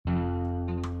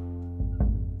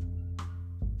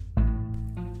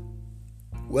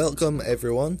Welcome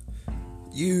everyone.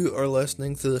 You are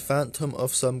listening to the Phantom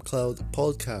of Some Cloud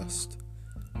podcast.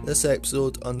 This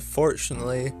episode,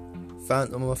 unfortunately,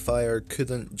 Phantom of Fire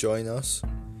couldn't join us,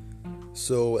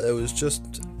 so it was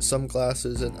just Some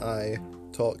Glasses and I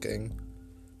talking,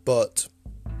 but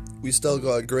we still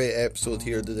got a great episode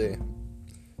here today.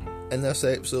 In this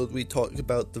episode, we talked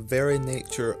about the very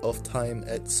nature of time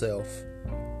itself.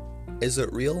 Is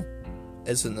it real?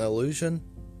 Is it an illusion?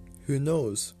 Who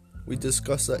knows? We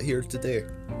discuss that here today.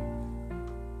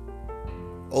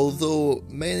 Although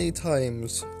many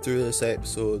times through this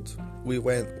episode we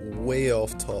went way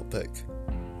off topic,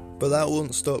 but that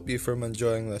won't stop you from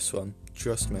enjoying this one,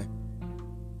 trust me.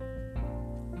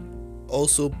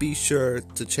 Also be sure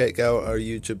to check out our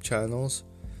YouTube channels.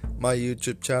 My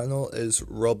YouTube channel is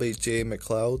Robbie J.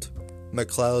 McLeod.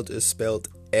 McLeod is spelled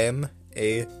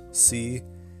M-A-C-L-E-O-D.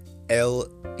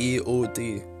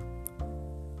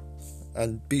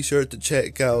 And be sure to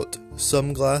check out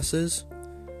Some Glasses.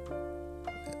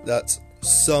 That's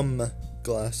Some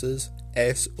Glasses,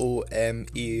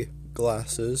 S-O-M-E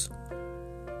Glasses.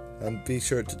 And be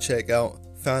sure to check out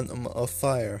Phantom of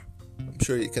Fire. I'm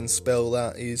sure you can spell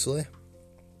that easily.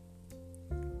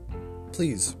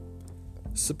 Please,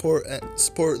 support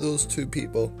those two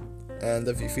people. And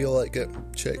if you feel like it,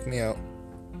 check me out.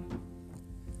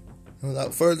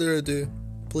 Without further ado,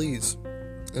 please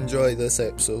enjoy this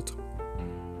episode.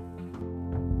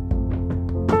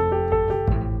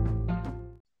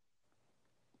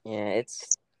 Yeah,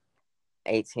 it's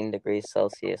 18 degrees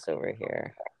Celsius over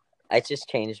here. I just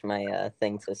changed my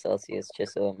thing to Celsius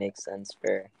just so it makes sense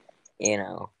for,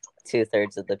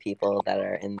 2/3 of the people that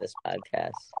are in this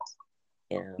podcast.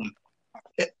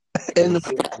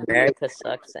 America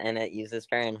sucks and it uses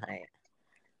Fahrenheit.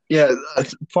 Yeah,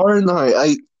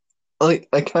 Fahrenheit.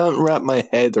 I can't wrap my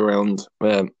head around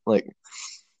that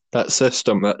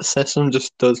system. That system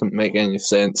just doesn't make any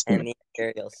sense to And me. the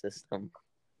imperial system.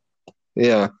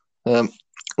 Yeah,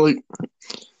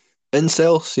 in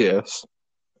Celsius,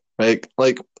 like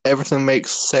everything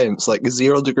makes sense. Like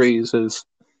 0 degrees is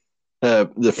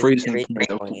the freezing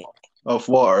point of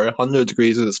water. 100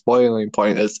 degrees is its boiling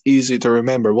point. It's easy to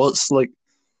remember. What's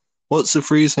the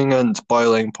freezing and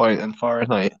boiling point in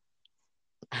Fahrenheit?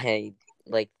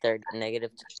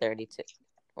 Negative 32,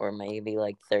 or maybe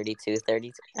 32.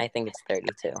 I think it's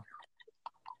 32.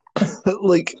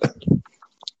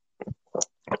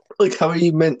 How are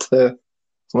you meant to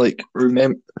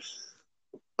remember?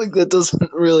 That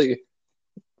doesn't really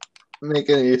make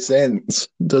any sense,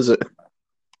 does it?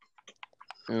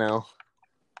 No.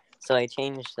 So I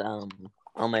changed all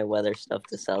my weather stuff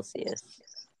to Celsius.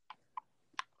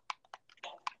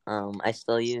 I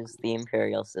still use the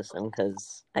imperial system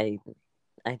because I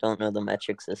don't know the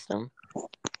metric system.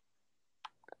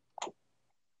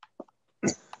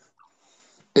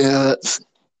 Yeah, that's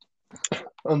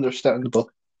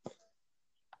understandable.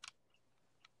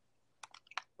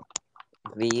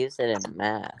 We use it in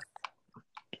math,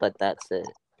 but that's it.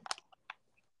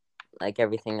 Like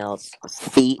everything else,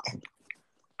 feet,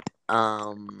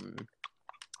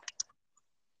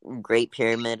 Great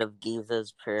Pyramid of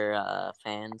Giza's per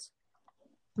fans,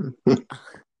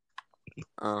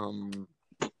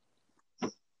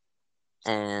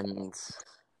 and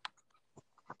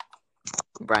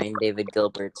Brian David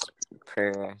Gilbert's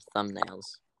per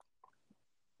thumbnails.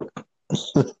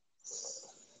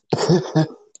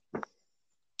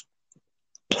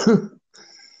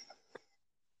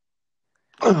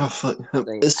 Oh, fuck.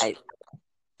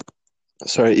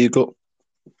 Sorry, you go.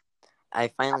 I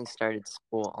finally started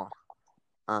school.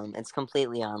 It's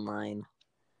completely online,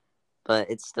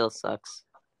 but it still sucks.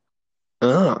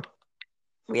 Oh.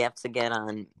 We have to get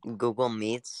on Google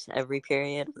Meets every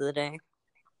period of the day,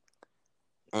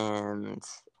 and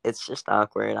it's just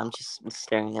awkward. I'm just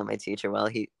staring at my teacher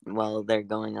while they're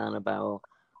going on about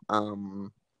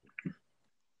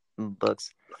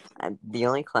books. The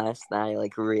only class that I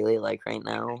really like right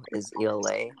now is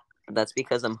ELA. That's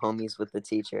because I'm homies with the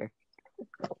teacher.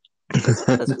 That's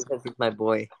because he's my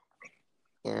boy.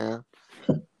 Yeah.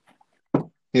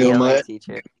 ELA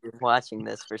teacher, if you're watching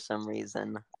this for some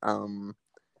reason,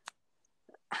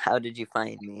 how did you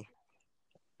find me?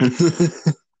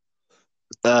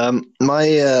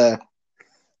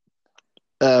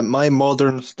 My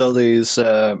modern studies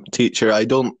teacher, I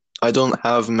don't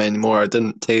have him anymore. I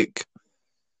didn't take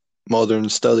modern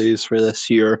studies for this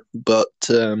year, but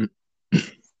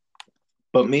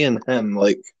me and him,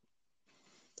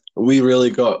 we really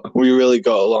got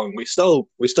along. We still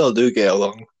do get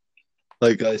along.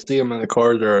 I see him in the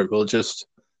corridor, we'll just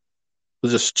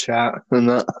chat and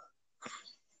that.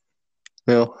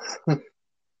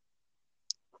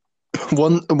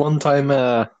 one time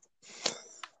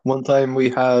we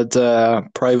had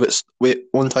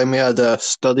one time we had a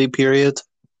study period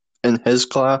in his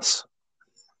class.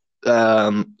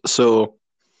 So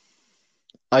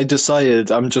I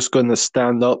decided I'm just going to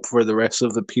stand up for the rest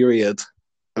of the period,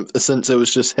 since it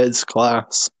was just his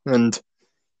class, and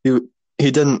he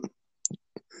he didn't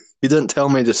he didn't tell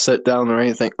me to sit down or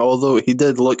anything. Although he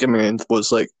did look at me and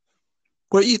was like,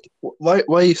 why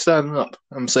are you standing up?"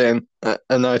 I'm saying,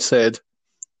 and I said,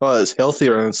 "Oh, it's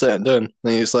healthier than sitting down."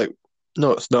 And he's like,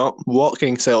 "No, it's not.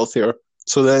 Walking's healthier."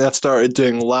 So then I started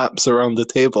doing laps around the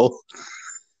table,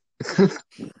 and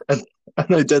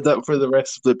I did that for the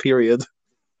rest of the period.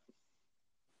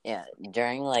 Yeah,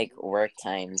 during like work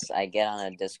times, I get on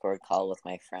a Discord call with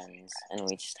my friends and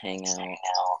we just hang out.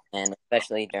 And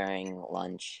especially during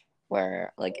lunch,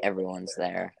 where like everyone's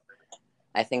there.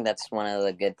 I think that's one of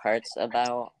the good parts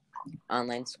about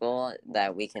online school,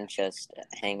 that we can just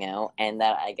hang out and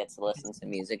that I get to listen to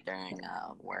music during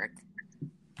work.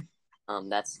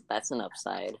 That's an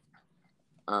upside.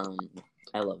 I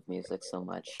love music so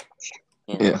much.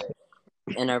 And Yeah.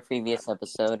 in our previous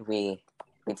episode, we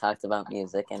talked about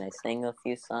music, and I sang a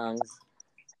few songs.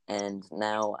 And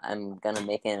now I'm gonna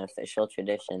make an official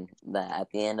tradition that at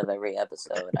the end of every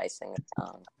episode, I sing a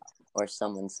song, or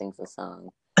someone sings a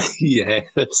song.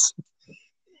 Yes.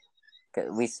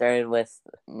 We started with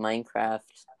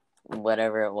Minecraft,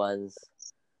 whatever it was.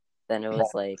 Then it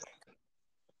was like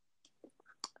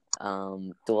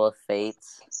Duel of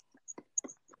Fates.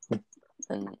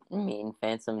 And me and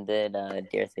Phantom did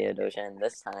Dear Theodosia, and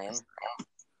this time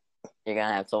you're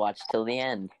gonna have to watch till the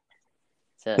end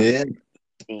to see.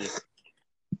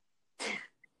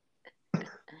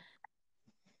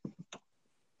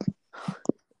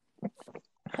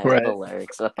 I have the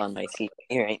lyrics up on my CD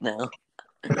right now.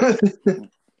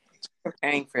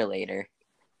 Preparing for later.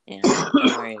 Yeah,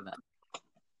 don't worry about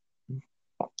it.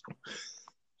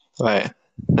 Right.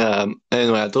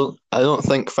 Anyway, I don't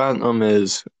think Phantom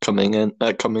is coming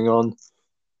on.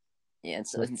 Yeah,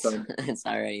 it's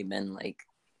already been like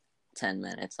 10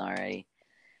 minutes already.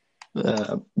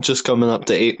 Just coming up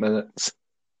to 8 minutes.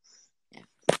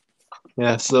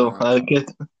 Yeah, so I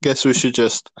guess we should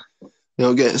just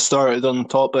get started on the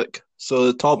topic. So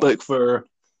the topic for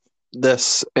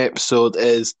this episode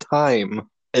is time.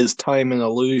 Is time an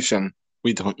illusion?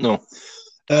 We don't know.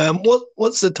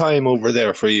 What's the time over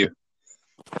there for you?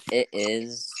 It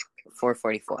is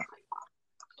 4:44.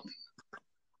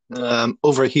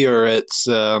 Over here it's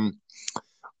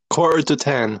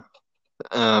 9:45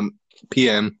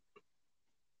 p.m.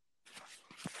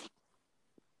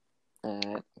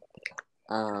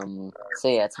 So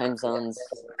yeah, time zones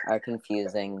are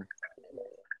confusing.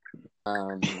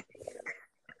 I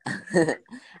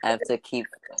have to keep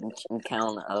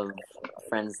count of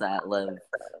friends that live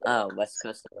West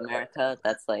Coast of America.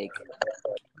 That's like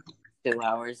 2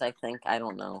 hours, I think. I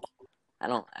don't know. I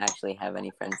don't actually have any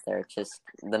friends there. Just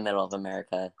the middle of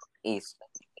America, East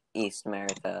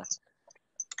America,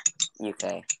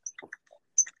 UK,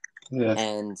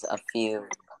 and a few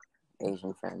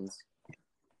Asian friends.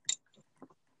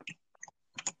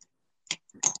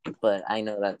 But I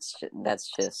know that's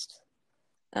just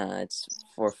it's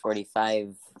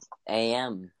 4:45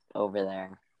 a.m. over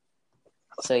there.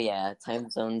 So yeah, time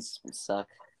zones suck.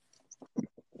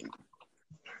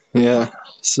 Yeah,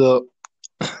 so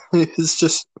it's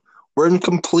just we're in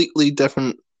completely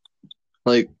different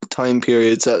time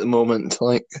periods at the moment.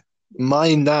 Like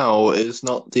my now is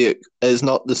not the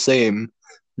same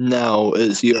now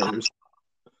as yours.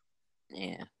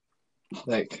 Yeah.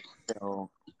 So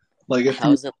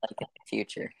how's it like in the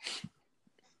future?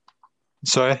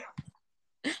 Sorry?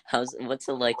 What's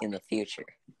it like in the future?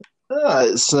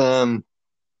 It's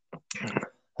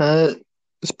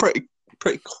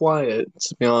pretty quiet,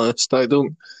 to be honest. I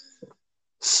don't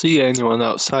see anyone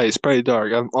outside. It's pretty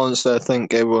dark. I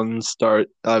think everyone's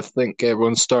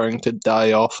starting to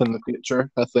die off in the future.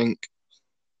 I think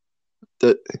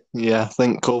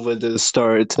COVID has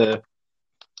started to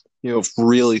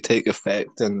really take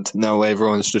effect, and now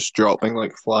everyone's just dropping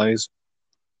like flies.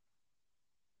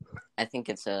 I think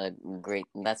that's a great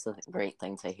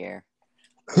thing to hear.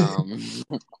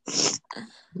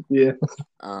 Yeah.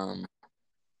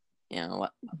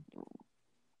 What?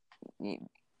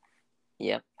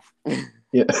 Yep.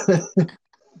 Yeah.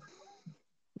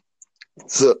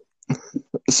 So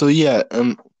yeah,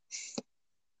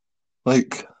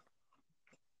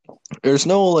 there's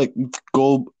no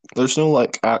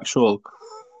actual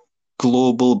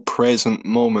global present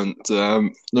moment.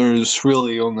 There's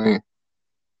really only,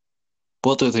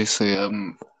 what do they say?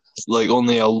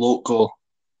 Only a local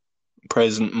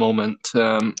present moment.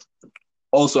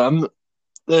 Also,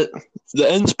 the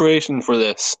inspiration for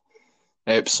this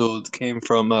episode came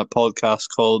from a podcast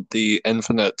called The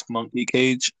Infinite Monkey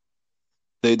Cage.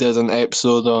 They did an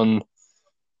episode on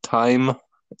time,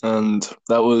 and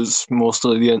that was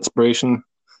mostly the inspiration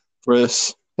for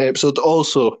this episode.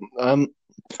 Also, that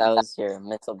was your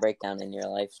mental breakdown in your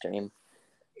live stream.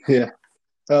 Yeah.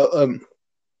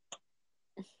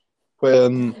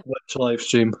 Which live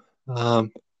stream?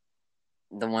 The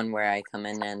one where I come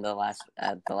in and the last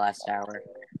hour.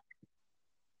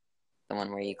 The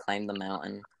one where you climb the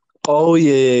mountain. Oh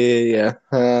yeah.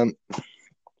 I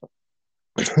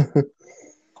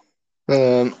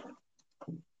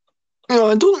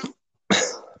don't.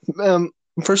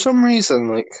 For some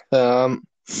reason,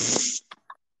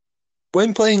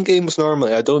 when playing games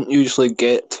normally, I don't usually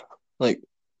get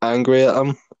angry at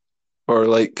them or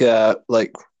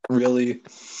really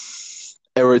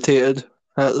irritated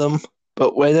at them.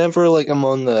 But whenever I'm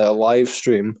on the live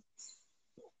stream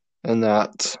and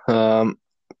that,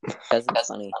 that's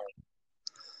funny.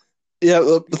 Yeah,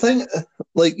 the thing,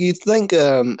 you'd think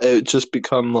it would just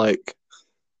become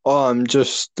oh, I'm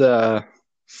just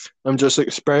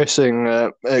expressing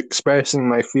my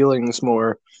feelings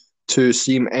more to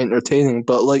seem entertaining,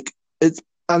 but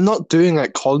I'm not doing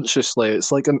it consciously.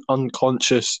 It's like an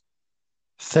unconscious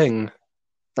thing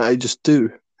that I just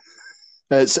do.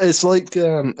 It's like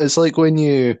when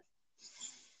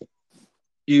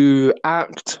you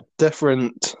act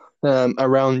different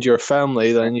around your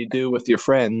family than you do with your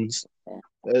friends.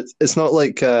 It's not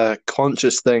like a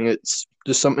conscious thing. It's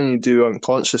just something you do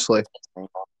unconsciously.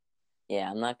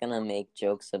 Yeah, I'm not gonna make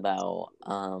jokes about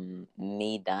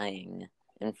me dying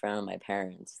in front of my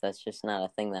parents. That's just not a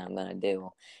thing that I'm gonna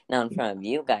do. Now, in front of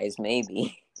you guys,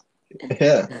 maybe.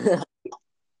 Yeah.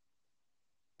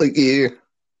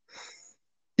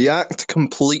 You act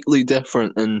completely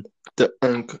different and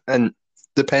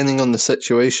depending on the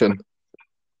situation.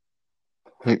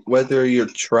 Whether you're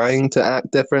trying to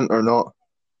act different or not.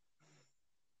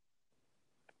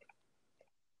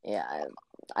 Yeah,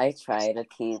 I try to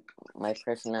keep my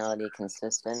personality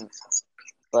consistent,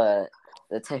 but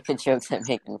the type of jokes I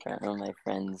make in front of my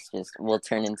friends just will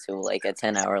turn into a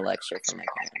 10-hour lecture from my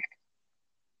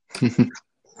parents.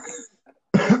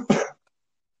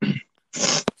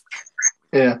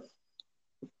 Yeah.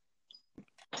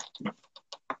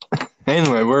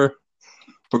 Anyway, we're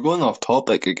going off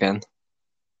topic again.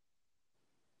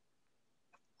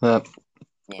 Yeah.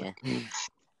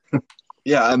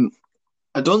 Yeah.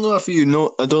 I don't know if you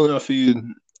know. I don't know if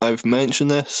I've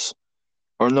mentioned this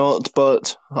or not,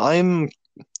 but I'm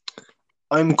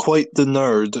quite the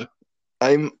nerd.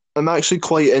 I'm actually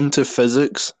quite into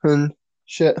physics and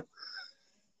shit.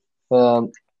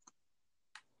 I'm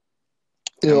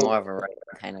more of a writing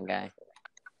kind of guy.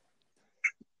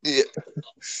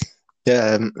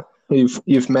 Yeah.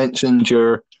 You've mentioned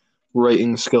your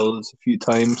writing skills a few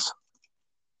times.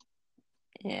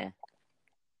 Yeah.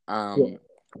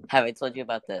 Have I told you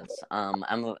about this? I'm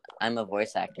a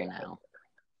voice actor now.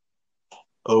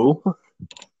 Oh,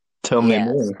 tell me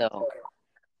more.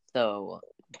 So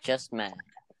just met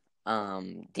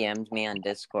DM'd me on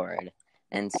Discord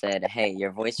and said, "Hey,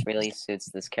 your voice really suits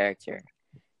this character."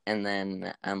 And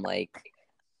then I'm like,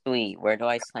 "Sweet, where do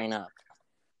I sign up?"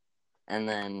 And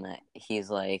then he's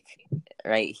like,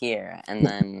 "Right here." And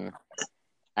then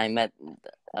I met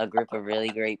a group of really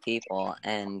great people,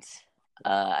 and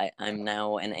I'm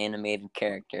now an animated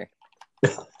character.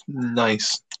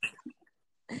 Nice.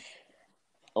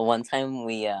 One time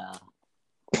we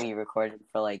recorded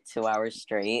for 2 hours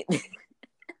straight.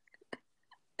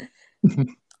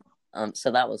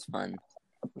 So that was fun.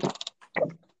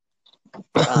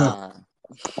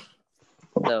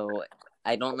 So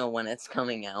I don't know when it's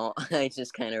coming out. I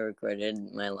just kind of recorded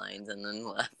my lines and then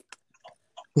left.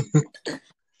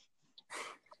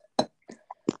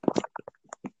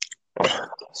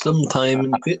 Sometime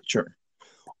in the future.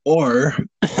 Or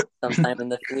sometime in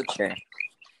the future.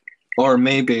 Or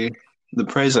maybe the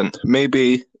present.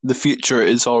 Maybe the future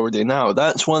is already now.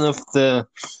 That's one of the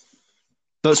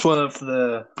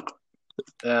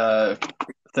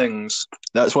things.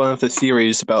 That's one of the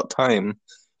theories about time.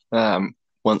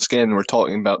 Once again, we're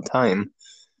talking about time.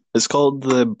 It's called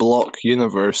the block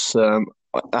universe. I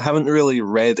haven't really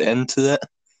read into it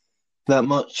that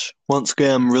much. Once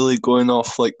again, I'm really going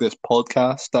off this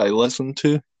podcast that I listen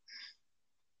to.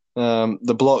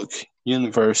 The block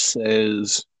universe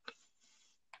is,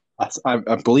 I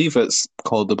believe it's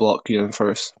called the block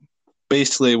universe.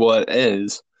 Basically, what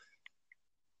it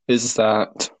is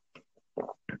that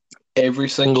every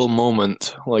single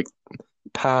moment,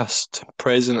 past,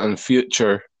 present, and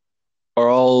future, are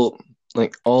all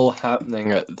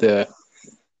happening at the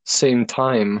same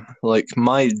time, like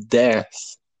my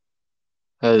death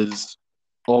has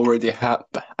already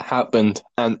happened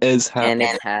and is And happening.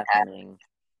 it's happening.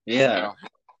 Yeah,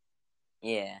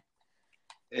 Yeah.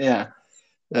 yeah.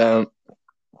 I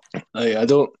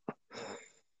don't,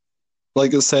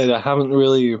 like I said, I haven't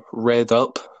really read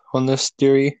up on this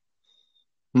theory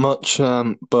much,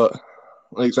 but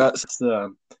like that's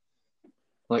the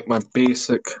like my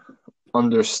basic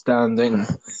understanding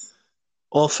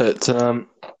of it. And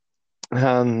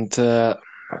Yeah,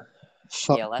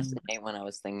 last night when I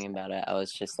was thinking about it, I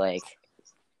was just like,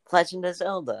 Legend of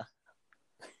Zelda.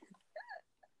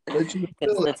 Because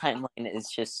the timeline is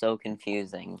just so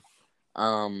confusing.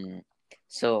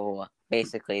 So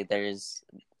basically there's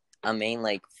a main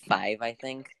like 5, I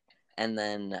think, and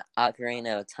then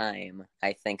Ocarina of Time,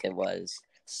 I think it was,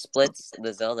 splits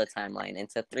the Zelda timeline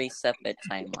into 3 separate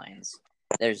timelines.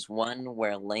 There's one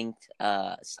where Link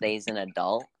stays an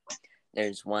adult.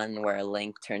 There's one where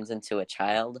Link turns into a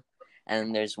child.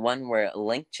 And there's one where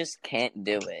Link just can't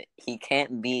do it. He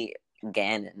can't be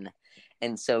Ganon.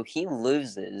 And so he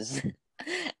loses.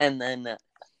 And then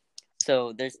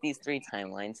so there's these 3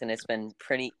 timelines, and it's been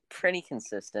pretty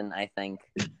consistent, I think,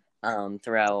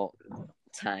 throughout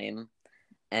time.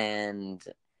 And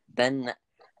then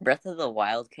Breath of the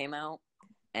Wild came out,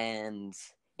 and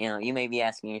you may be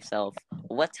asking yourself,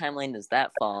 what timeline does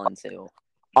that fall into?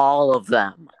 All of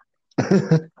them.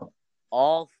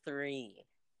 All 3.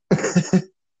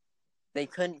 They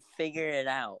couldn't figure it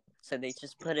out, so they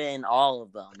just put it in all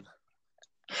of them.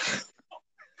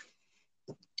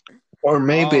 Or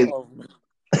maybe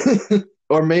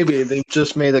or maybe they've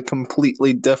just made a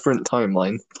completely different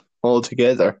timeline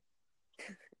altogether.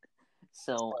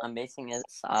 So I'm basing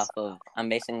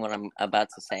what I'm about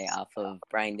to say off of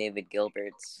Brian David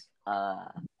Gilbert's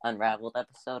Unraveled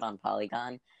episode on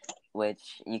Polygon,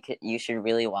 which you should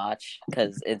really watch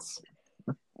because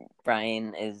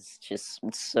Brian is just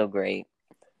so great,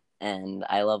 and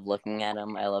I love looking at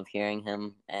him, I love hearing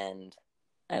him, and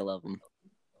I love him.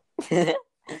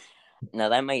 Now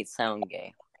that might sound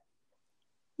gay.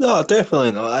 No,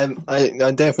 definitely not.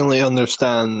 I definitely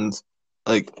understand.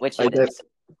 Like, which it is.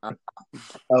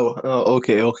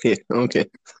 Okay.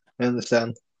 I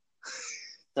understand.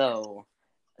 So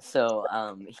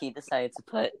he decided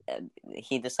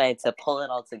to pull it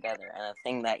all together, and a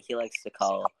thing that he likes to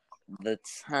call the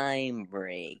time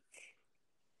break.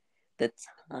 The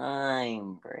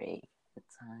time break.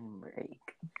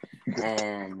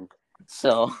 And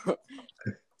so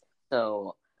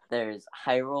there's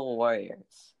Hyrule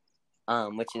Warriors,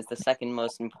 which is the second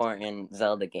most important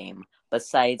Zelda game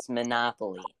besides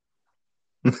Monopoly.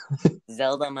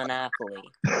 Zelda Monopoly.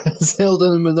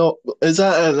 Zelda Monopoly. Is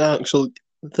that an actual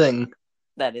thing?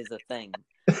 That is a thing.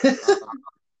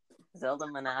 Zelda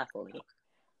Monopoly.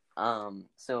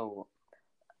 So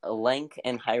Link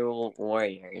in Hyrule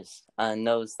Warriors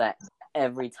knows that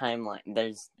every timeline,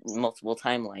 there's multiple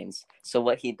timelines. So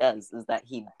what he does is that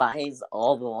he buys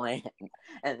all the land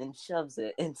and then shoves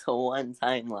it into one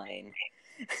timeline.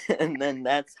 And then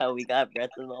that's how we got Breath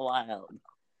of the Wild.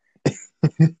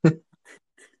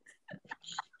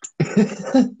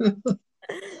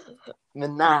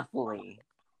 Monopoly.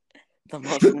 The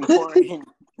most important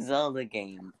Zelda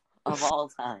game of all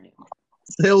time.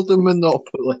 Zelda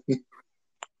Monopoly.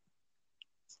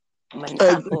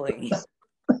 Monopoly.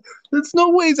 There's no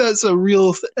way that's a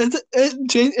real thing.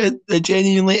 It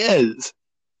genuinely is.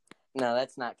 No,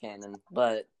 that's not canon,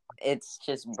 but it's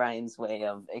just Brian's way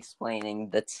of explaining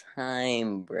the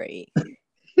time break.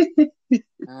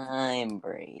 Time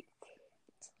break.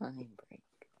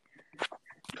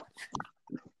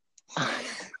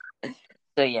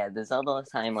 So yeah, the Zelda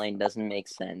timeline doesn't make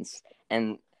sense,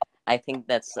 and I think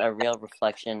that's a real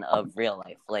reflection of real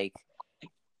life. Like,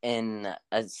 in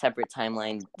a separate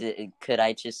timeline, could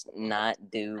I just not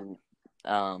do?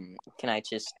 Can I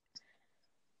just?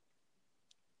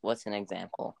 What's an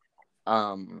example?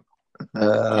 Can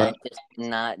I just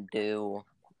not do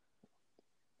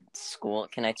school?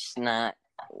 Can I just not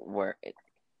work?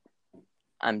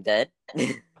 I'm dead.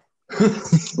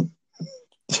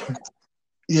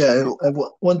 Yeah,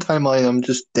 one timeline I'm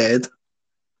just dead.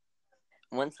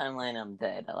 One timeline I'm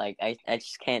dead. Like I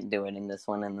just can't do it in this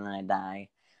one, and then I die.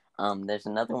 There's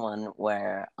another one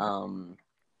where I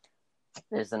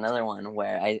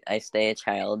stay a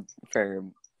child for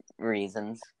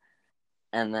reasons,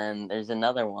 and then there's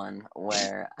another one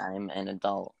where I'm an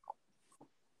adult.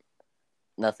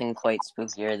 Nothing quite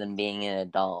spookier than being an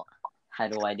adult. How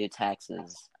do I do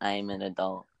taxes? I am an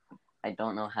adult. I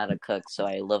don't know how to cook, so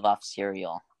I live off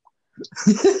cereal.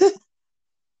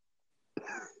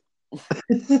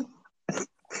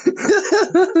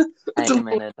 I am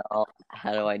an adult.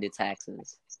 How do I do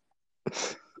taxes?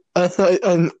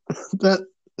 And that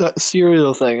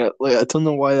cereal thing, I don't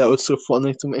know why that was so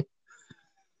funny to me.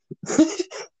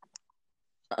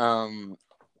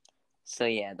 So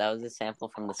yeah, that was a sample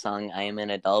from the song "I Am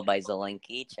an Adult" by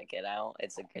Zelensky. Check it out;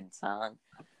 it's a good song.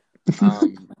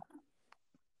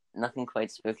 Nothing quite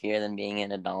spookier than being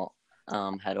an adult.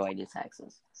 How do I do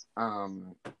taxes?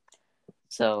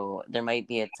 So there might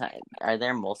be a time. Are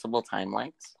there multiple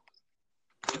timelines?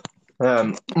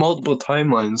 Multiple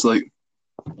timelines, like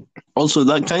also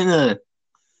that kind of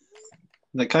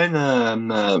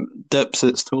dips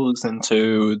its toes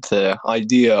into the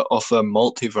idea of a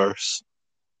multiverse.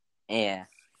 Yeah.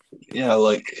 Yeah,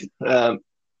 like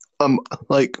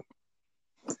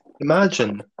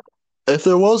imagine if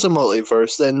there was a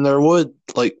multiverse, then there would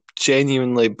like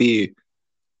genuinely be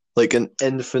like an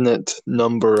infinite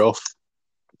number of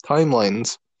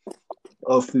timelines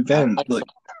of events.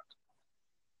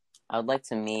 I would like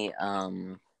to meet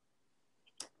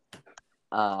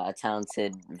a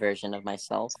talented version of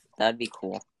myself. That'd be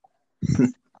cool.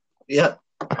 Yeah,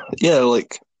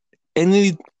 like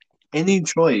any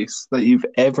choice that you've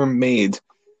ever made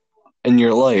in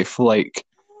your life, like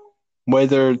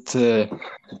whether to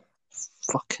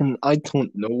fucking I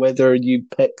don't know whether you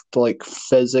picked like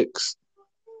physics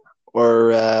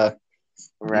or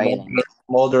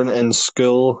modern in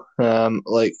school.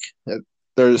 Like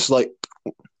there's like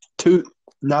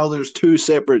there's two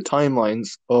separate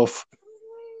timelines of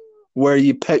where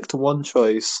you picked one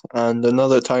choice and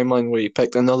another timeline where you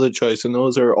picked another choice, and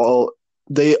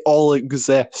they all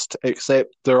exist,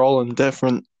 except they're all in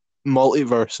different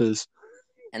multiverses.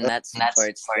 And that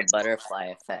supports the butterfly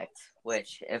effect,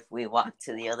 which if we walk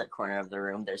to the other corner of the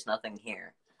room, there's nothing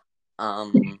here.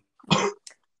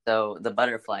 So the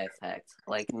butterfly effect,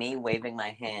 like me waving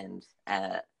my hand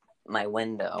at my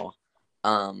window,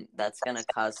 that's gonna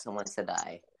cause someone to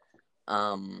die.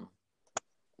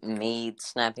 Me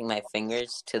snapping my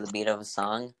fingers to the beat of a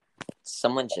song,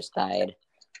 someone just died.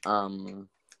 So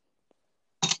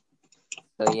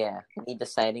yeah, me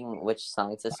deciding which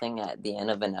song to sing at the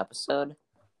end of an episode,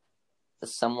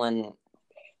 someone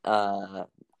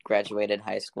graduated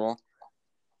high school.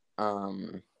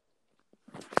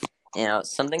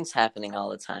 Something's happening all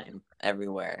the time,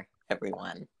 everywhere,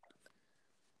 everyone.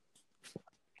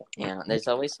 There's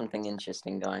always something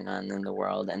interesting going on in the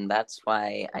world, and that's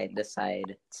why I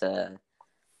decide to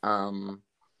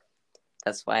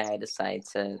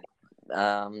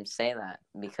say that,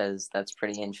 because that's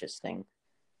pretty interesting.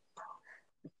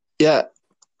 Yeah.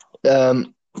 But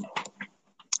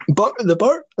the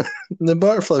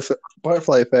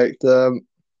butterfly effect,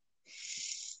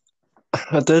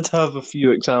 I did have a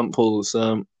few examples.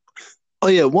 One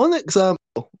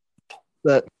example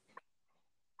that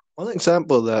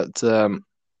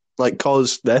like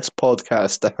caused this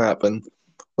podcast to happen.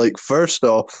 Like first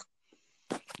off,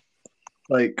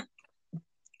 like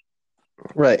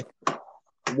right,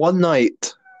 one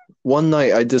night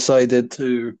I decided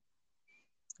to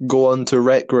go onto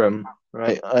Rec Room.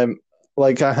 Right, I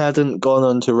hadn't gone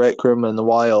onto Rec Room in a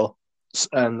while,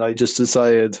 and I just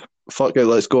decided, fuck it,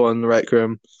 let's go on Rec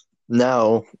Room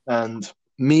now. And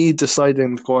me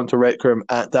deciding to go onto Rec Room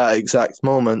at that exact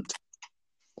moment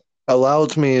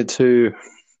allowed me to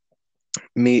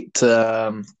meet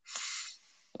Mew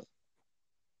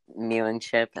and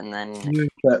Chip, and then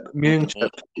Mew and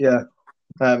Chip, yeah.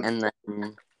 And then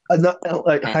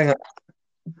hang on.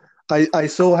 I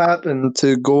so happened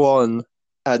to go on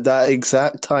at that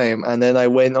exact time, and then I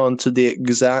went on to the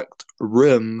exact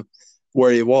room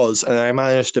where he was, and I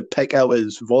managed to pick out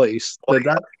his voice. But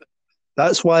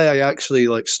that's why I actually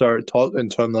started talking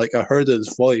to him. Like I heard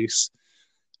his voice,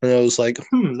 and I was like,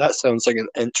 that sounds like an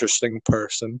interesting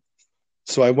person.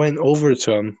 So I went over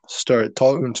to him, started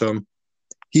talking to him.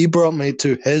 He brought me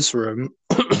to his room.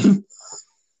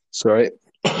 Sorry.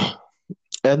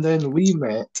 And then we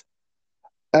met.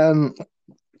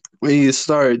 We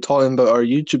started talking about our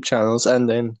YouTube channels, and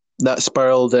then that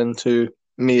spiraled into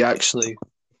me actually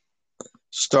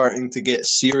starting to get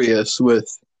serious with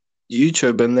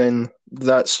YouTube, and then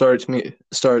that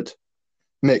started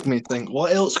make me think,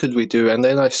 what else could we do? And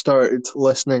then I started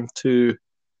listening to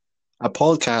a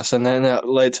podcast, and then that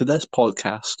led to this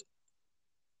podcast.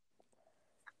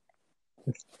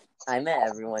 I met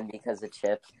everyone because of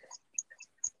Chip.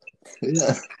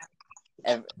 Yeah.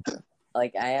 I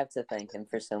have to thank him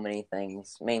for so many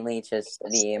things. Mainly just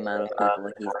the amount of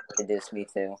people he's introduced me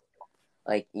to.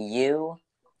 Like you,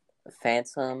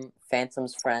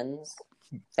 Phantom's friends.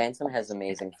 Phantom has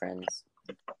amazing friends.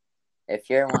 If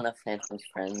you're one of Phantom's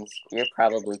friends, you're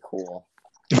probably cool.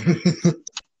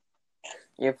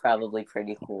 You're probably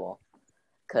pretty cool.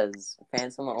 Because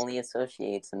Phantom only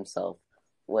associates himself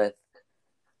with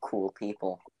cool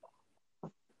people.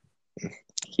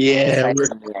 Yeah.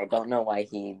 Besides me, I don't know why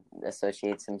he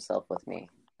associates himself with me.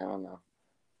 I don't know.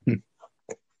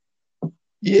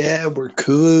 Yeah, we're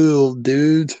cool,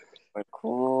 dude. We're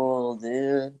cool,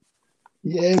 dude.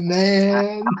 Yeah,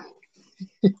 man.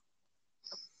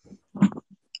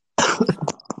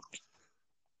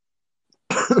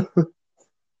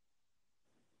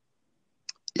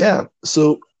 Yeah,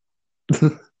 so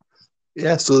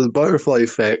so the butterfly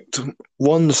effect,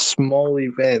 one small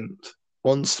event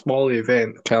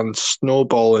can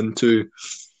snowball into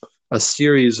a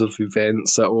series of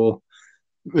events that will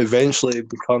eventually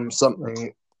become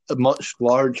something much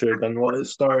larger than what it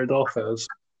started off as.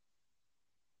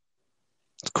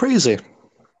 It's crazy.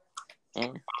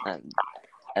 Yeah,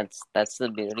 that's the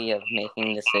beauty of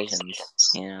making decisions,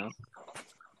 you know.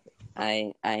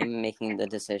 I'm making the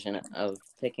decision of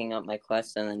picking up my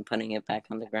quest and then putting it back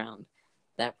on the ground.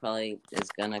 That probably is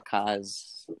gonna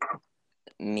cause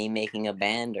me making a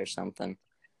band or something.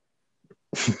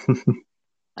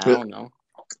 I don't know.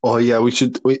 Oh yeah, we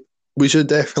should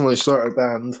definitely start a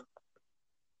band.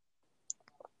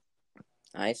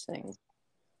 I sing.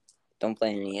 Don't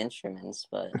play any instruments,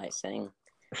 but I sing.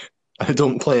 I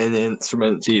don't play any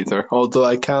instruments either, although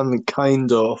I can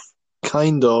kind of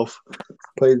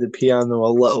play the piano a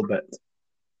little bit.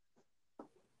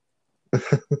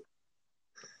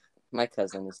 My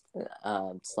cousin is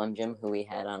Slim Jim, who we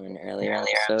had on an earlier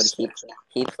episode.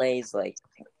 He plays like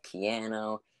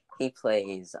piano. He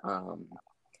plays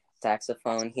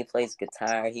saxophone. He plays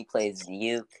guitar. He plays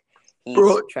uke. He's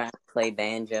trying to play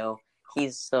banjo.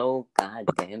 He's so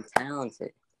goddamn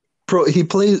talented. Bro, he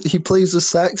plays the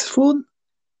saxophone?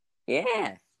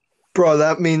 Yeah.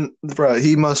 Bro,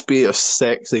 he must be a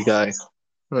sexy guy.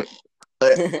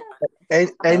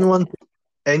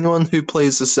 Anyone who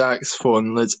plays the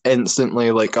saxophone is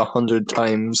instantly like 100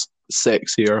 times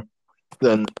sexier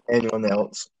than anyone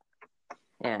else.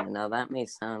 Yeah, now that may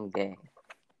sound gay.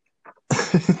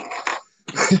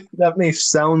 That may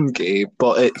sound gay,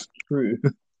 but it's true.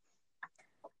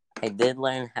 I did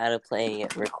learn how to play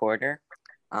recorder,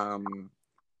 but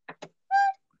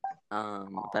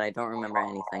I don't remember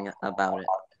anything about it.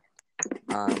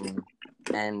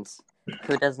 And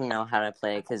who doesn't know how to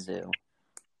play a kazoo?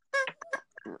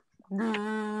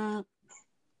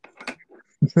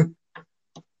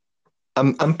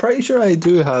 I'm pretty sure I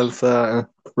do have a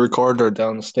recorder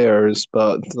downstairs,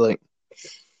 but like,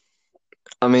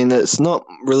 I mean, it's not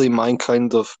really my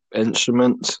kind of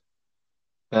instrument.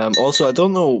 Also, I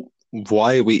don't know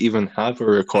why we even have a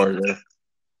recorder.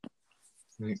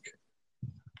 Like,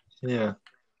 yeah.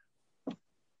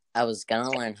 I was gonna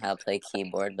learn how to play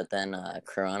keyboard, but then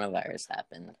coronavirus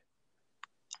happened.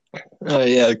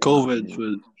 Yeah,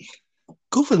 COVID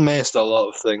messed a lot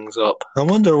of things up. I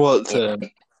wonder what. Yeah.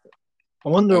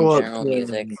 In general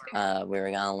music, we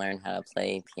were gonna learn how to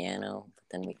play piano, but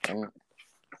then we couldn't.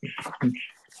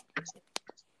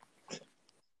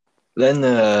 Then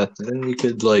you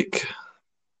could like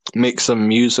make some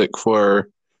music for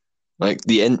like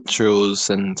the intros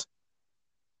and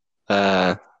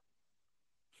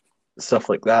stuff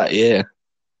like that. Yeah.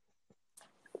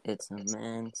 It's a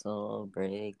mental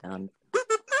breakdown.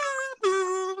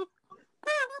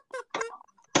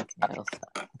 Okay, I'll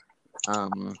stop.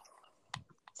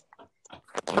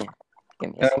 Yeah,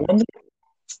 give me a second.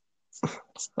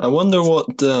 I wonder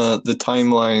what the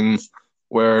timeline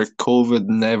where COVID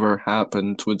never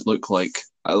happened would look like.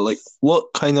 Like,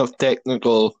 what kind of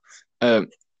technical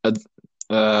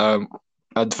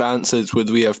advances would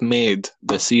we have made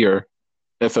this year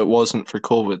if it wasn't for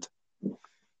COVID?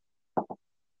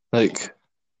 Like,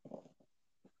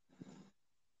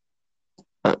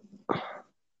 I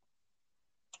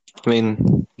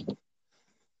mean,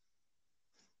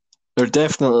 they're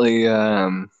definitely.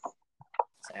 Sorry,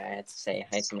 I had to say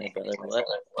hi to my brother. What?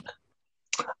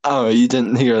 Oh, you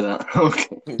didn't hear that?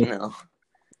 Okay. No.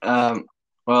 Well,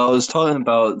 I was talking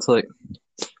about like,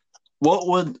 what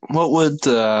would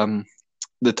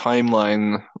the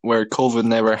timeline where COVID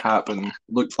never happened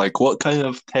look like? What kind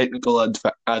of technical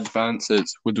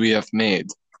advances would we have made?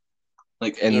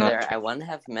 Like in Either that... I wouldn't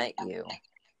have met you,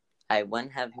 I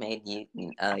wouldn't have made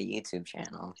a YouTube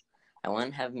channel, I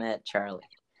wouldn't have met Charlie,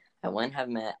 I wouldn't have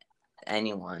met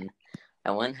anyone,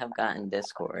 I wouldn't have gotten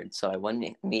Discord, so I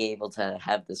wouldn't be able to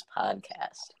have this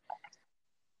podcast.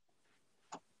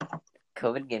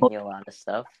 COVID gave me a lot of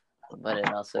stuff, but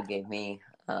it also gave me,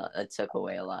 it took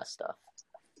away a lot of stuff.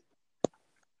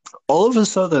 All of a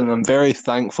sudden, I'm very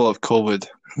thankful of COVID.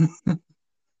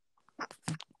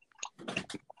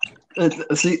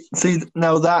 See,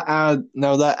 now that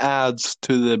adds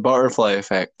to the butterfly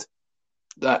effect.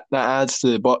 That adds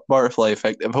to the butterfly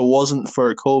effect. If it wasn't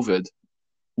for COVID,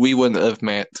 we wouldn't have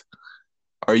met.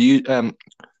 Or you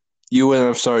wouldn't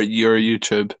have started your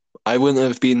YouTube. I wouldn't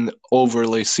have been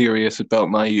overly serious about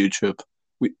my YouTube.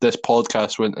 This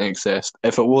podcast wouldn't exist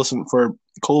if it wasn't for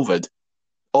COVID.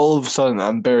 All of a sudden,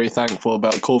 I'm very thankful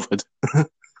about COVID.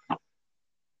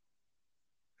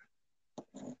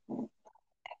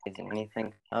 Is there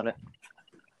anything about it?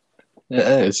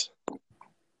 It is.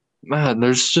 Man,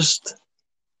 there's just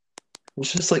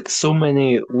like so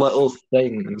many little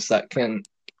things that can,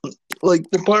 like,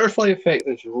 the butterfly effect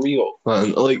is real,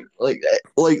 man. Like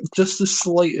just the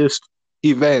slightest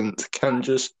event can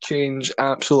just change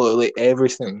absolutely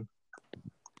everything.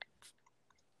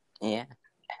 Yeah.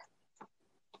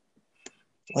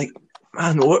 Like,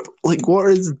 man, what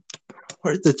are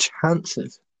the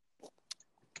chances?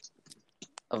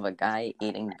 Of a guy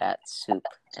eating bat soup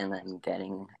and then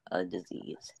getting a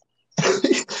disease.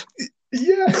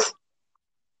 Yeah.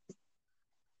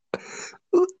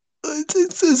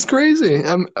 It's crazy.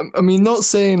 I mean, not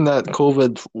saying that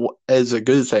COVID is a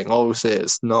good thing. Obviously,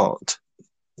 it's not.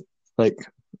 Like,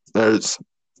 we're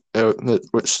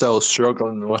still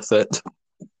struggling with it.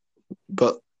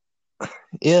 But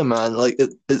yeah, man, like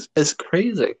it's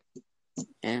crazy.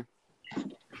 Yeah.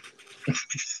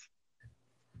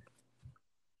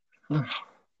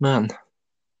 Man.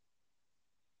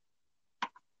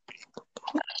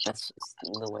 That's just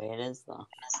the way it is, though.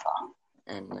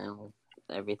 And now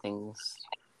everything's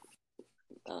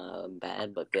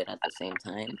bad but good at the same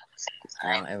time.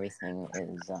 Now everything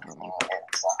is,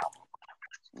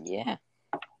 yeah.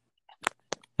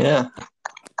 Yeah.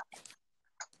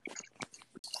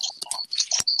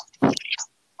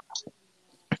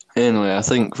 Anyway, I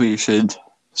think we should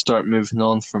start moving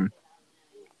on from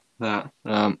that.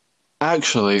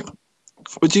 Actually,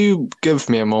 would you give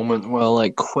me a moment while I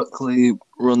quickly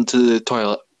run to the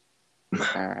toilet?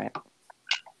 Alright.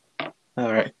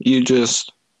 Alright, you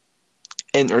just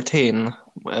entertain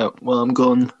while I'm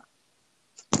gone.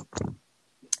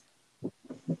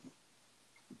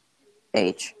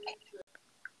 H.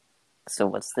 So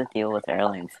what's the deal with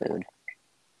airline food?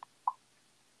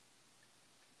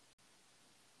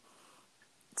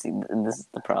 See, this is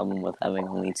the problem with having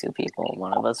only two people.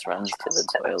 One of us runs to the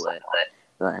toilet,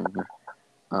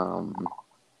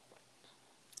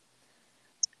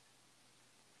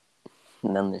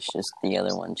 then there's just the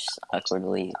other one just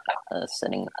awkwardly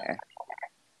sitting there.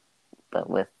 But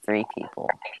with three people,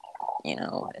 you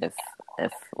know, if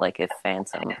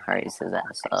Phantom hurries his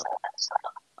ass up,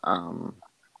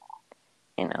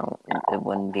 you know, it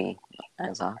wouldn't be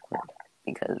as awkward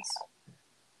because,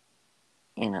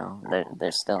 you know,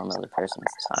 there's still another person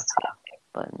to talk to.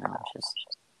 But no,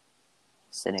 just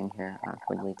sitting here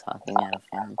awkwardly talking at a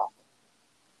fan.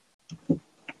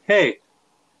 Hey.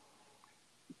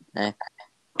 Hey.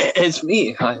 It's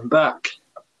me. I'm back.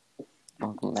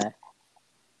 Welcome back.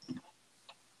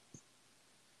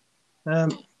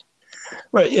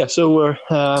 Right, yeah, so we're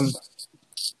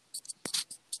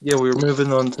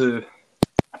moving on to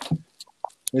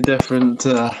a different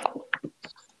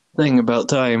thing about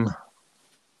time.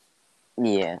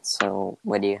 Yeah, so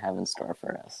what do you have in store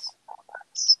for us?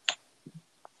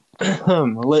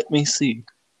 Let me see.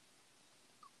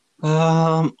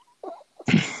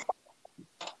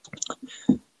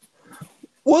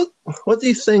 What do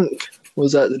you think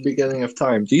was at the beginning of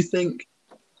time? Do you think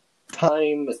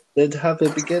time did have a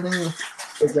beginning?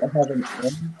 Did it have an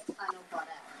end?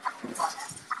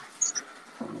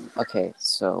 Okay,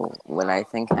 so what I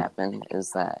think happened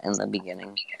is that in the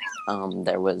beginning,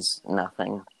 there was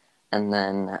nothing, and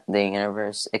then the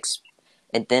universe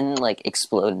it didn't like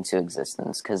explode into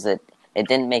existence because it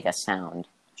didn't make a sound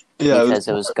because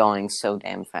it was going so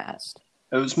damn fast.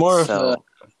 It was more of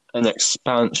an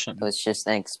expansion. It was just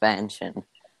an expansion,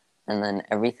 and then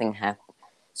everything happened.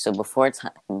 So before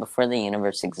the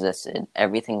universe existed,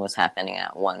 everything was happening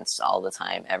at once, all the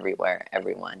time, everywhere,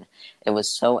 everyone. It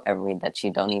was so every that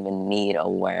you don't even need a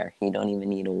where, you don't even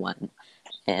need a when.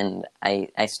 And I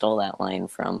stole that line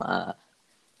from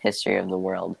History of the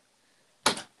World.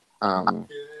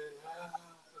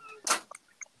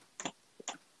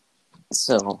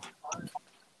 So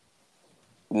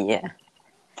yeah.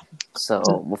 So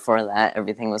before that,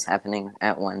 everything was happening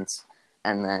at once.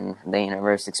 And then the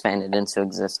universe expanded into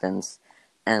existence,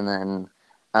 and then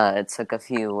it took a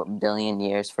few billion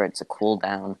years for it to cool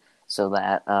down so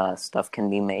that stuff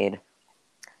can be made.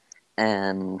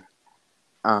 And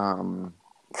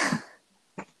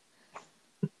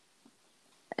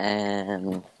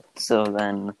and so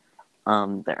then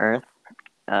the Earth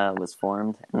was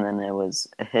formed, and then it was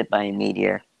hit by a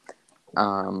meteor,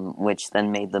 which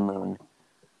then made the moon.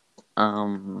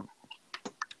 And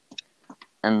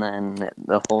then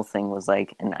the whole thing was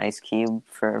like an ice cube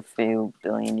for a few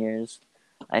billion years,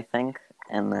 I think,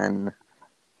 and then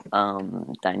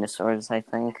dinosaurs, I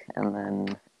think, and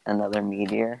then another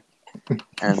meteor,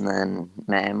 and then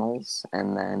mammals,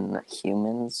 and then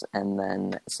humans, and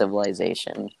then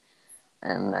civilization,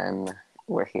 and then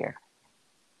we're here.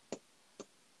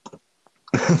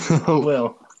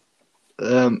 Well,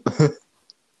 that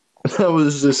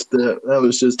was just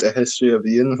a history of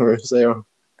the universe there.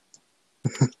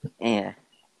 Yeah.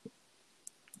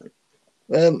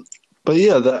 But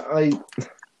yeah,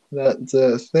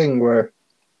 that thing where,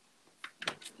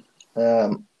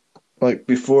 like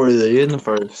before the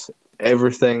universe,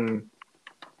 everything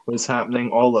was happening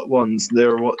all at once.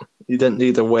 You didn't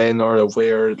need a when or a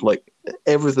where, like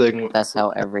everything. That's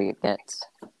how every gets.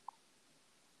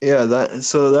 Yeah,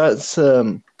 that's a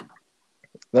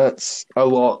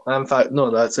lot. In fact, no,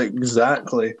 that's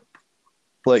exactly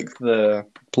like the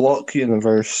block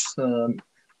universe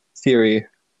theory,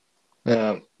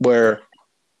 where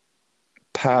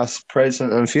past,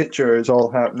 present, and future is all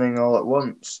happening all at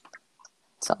once.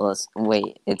 It's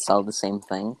all the same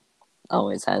thing?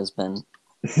 Always has been.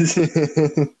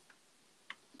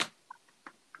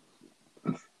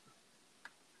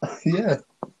 Yeah.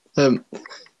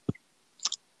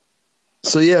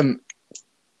 So yeah,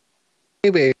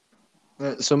 maybe.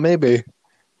 Maybe,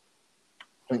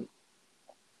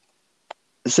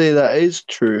 say that is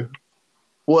true.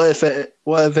 What if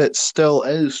it still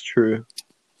is true?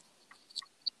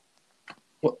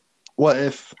 What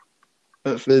if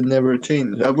it never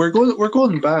changed? We're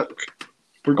going back.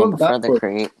 We're going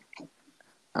backward.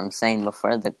 I'm saying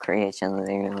before the creation of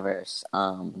the universe,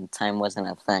 time wasn't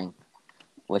a thing,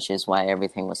 which is why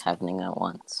everything was happening at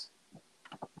once.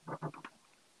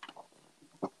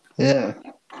 Yeah.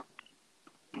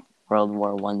 World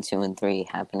War I, II, and III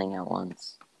happening at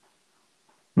once.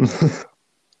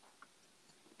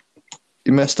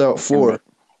 You missed out 4.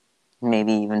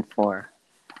 Maybe even 4.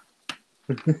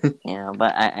 Yeah,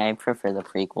 but I prefer the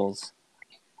prequels.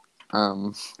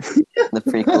 The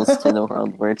prequels to the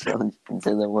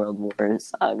World War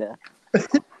saga.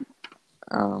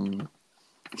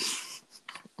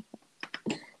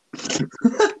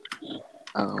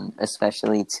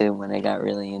 Especially too when it got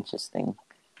really interesting.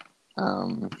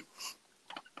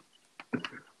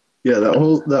 Yeah, that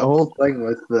whole thing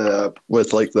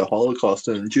with like the Holocaust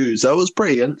and Jews, that was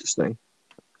pretty interesting.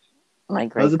 My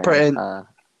great-grandpa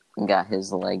got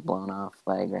his leg blown off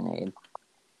by a grenade.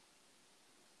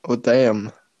 Oh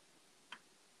damn!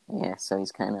 Yeah, so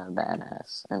he's kind of a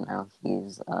badass, and now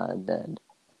he's dead.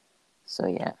 So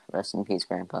yeah, rest in peace,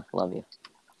 Grandpa. Love you.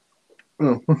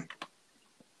 Oh,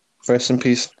 rest in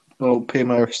peace. I'll pay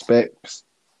my respects.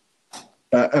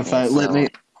 In fact,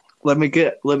 let me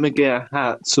get a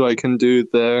hat so I can do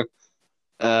the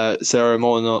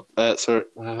ceremonial. I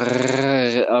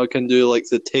can do like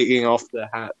the taking off the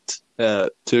hat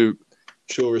to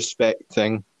show respect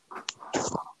thing.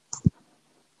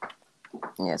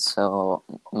 Yeah. So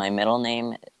my middle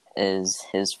name is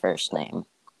his first name,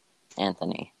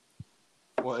 Anthony.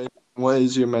 What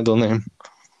is your middle name?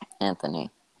 Anthony.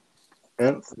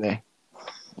 Anthony.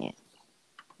 Yeah.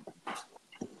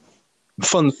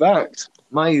 Fun fact: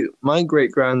 my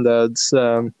great granddad's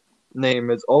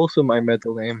name is also my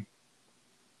middle name.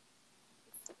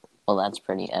 Well, that's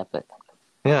pretty epic.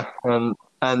 Yeah,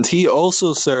 and he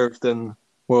also served in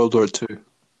World War II.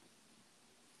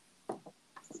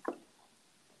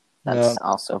 That's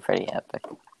also pretty epic.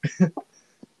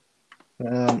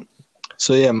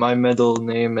 So yeah, my middle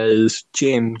name is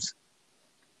James.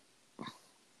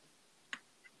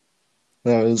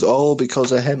 That was all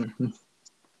because of him.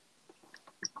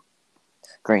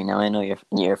 Great, now I know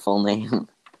your full name.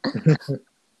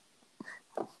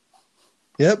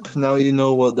 Yep, now you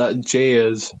know what that J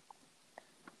is.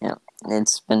 Yeah,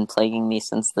 it's been plaguing me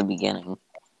since the beginning,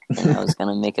 and I was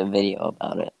gonna make a video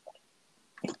about it.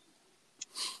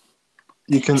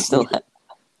 You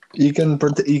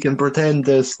can pretend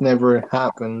this never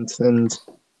happened and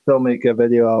still make a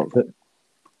video out of it.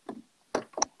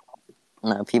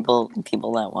 No, people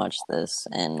that watch this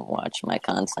and watch my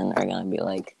content are gonna be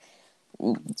like,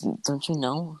 "Don't you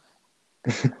know?"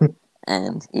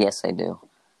 And yes, I do.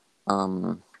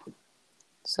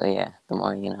 So yeah, the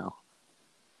more you know.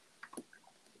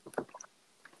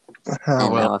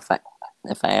 Now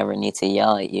if I ever need to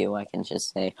yell at you, I can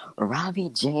just say, Robbie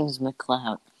James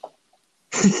McLeod.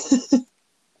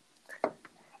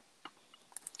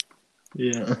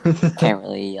 Yeah. Can't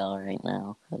really yell right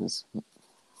now because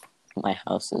my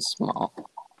house is small.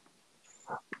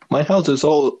 My house is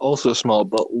also small,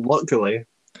 but luckily,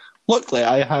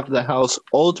 I have the house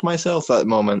all to myself at the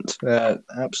moment.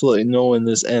 Absolutely no one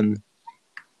is in.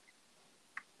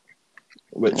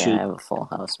 Which I have a full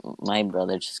house. My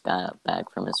brother just got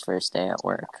back from his first day at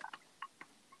work.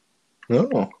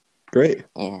 Oh, great.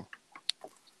 Yeah.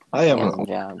 I He am has a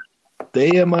job. day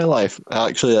in my life.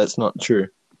 Actually, that's not true.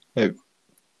 I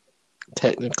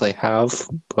technically have,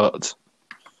 but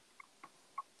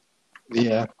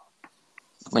yeah.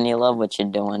 When you love what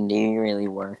you're doing, do you really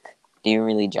work? Do you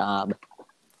really job?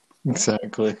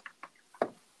 Exactly.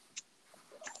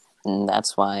 And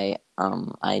that's why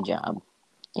I job.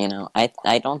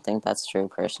 I don't think that's true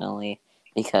personally,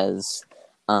 because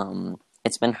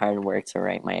it's been hard work to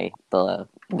write the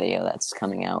video that's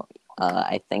coming out.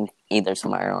 I think either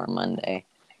tomorrow or Monday.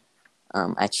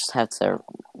 I just have to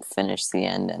finish the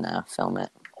end and film it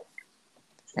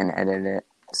and edit it.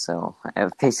 So I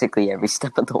have basically every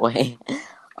step of the way.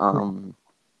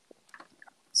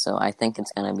 So I think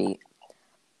it's gonna be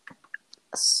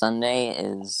Sunday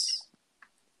is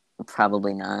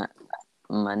probably not.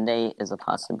 Monday is a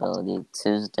possibility.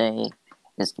 Tuesday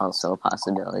is also a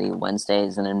possibility. Wednesday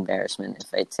is an embarrassment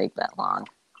if I take that long.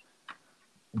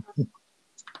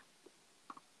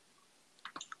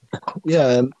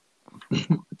 Yeah,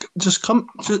 just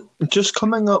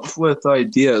coming up with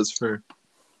ideas for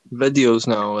videos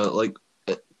now.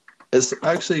 It's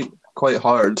actually quite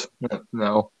hard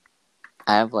now.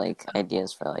 I have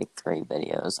ideas for 3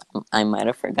 videos. I might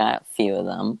have forgot a few of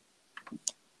them.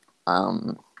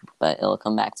 But it'll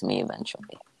come back to me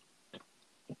eventually.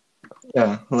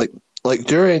 Yeah, like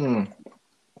during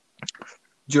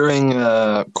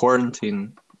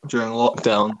quarantine, during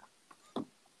lockdown,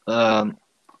 I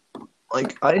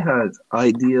had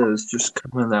ideas just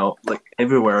coming out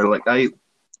everywhere. I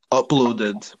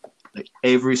uploaded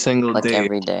every single day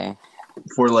every day,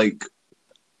 for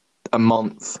a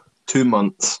month, 2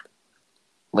 months,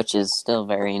 which is still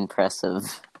very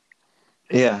impressive.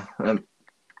 Yeah,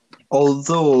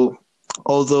 although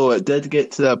it did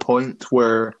get to that point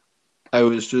where I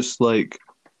was just like,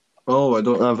 oh, I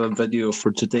don't have a video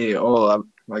for today. Oh,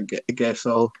 I guess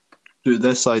I'll do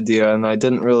this idea, and I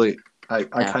didn't really. I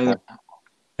kind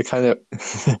of.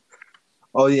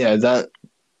 Oh yeah, that.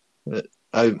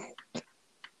 I.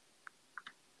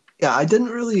 Yeah, I didn't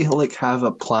really have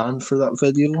a plan for that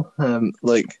video.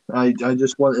 I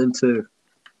just wanted to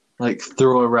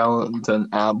throw around an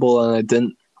apple, and I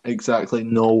didn't exactly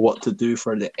know what to do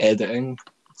for the editing,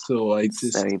 so I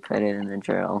just. So you put it in the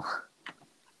drill.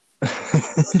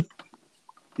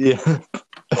 Yeah.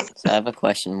 So I have a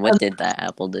question. What did that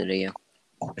apple do to you?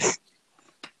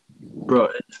 Bro,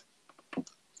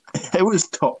 it was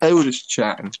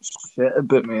chatting shit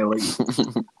about me,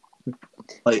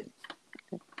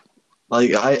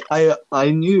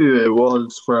 I knew it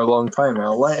was for a long time. I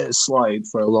let it slide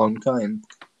for a long time,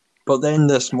 but then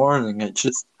this morning it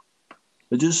just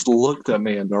looked at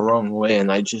me in the wrong way, and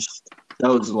that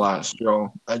was the last straw.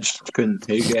 I just couldn't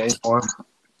take it anymore.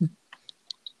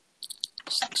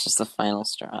 Just the final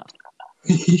straw.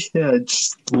 Yeah, it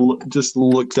just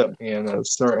looked at me in a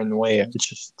certain way. I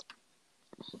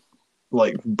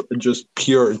just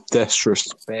pure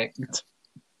disrespect.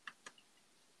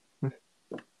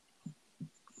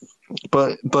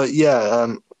 But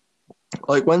yeah,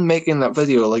 when making that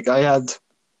video, I had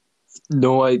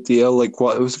no idea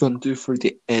what I was going to do for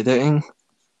the editing,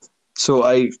 so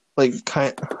I I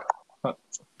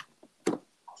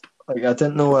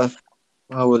didn't know if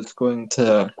I was going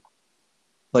to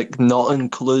not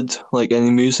include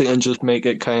any music and just make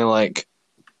it kind of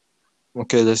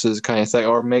okay, this is kind of thing,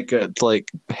 or make it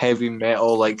heavy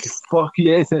metal, fuck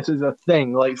yes, this is a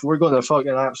thing, we're gonna fucking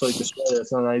absolutely destroy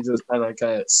this, and I just kind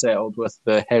of settled with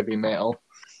the heavy metal.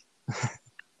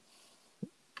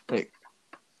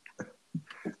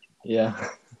 Yeah.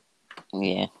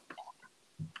 Yeah.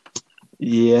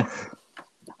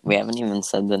 We haven't even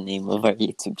said the name of our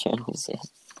YouTube channels yet.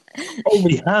 Oh,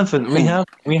 we haven't. We have.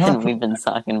 And we've been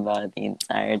talking about it the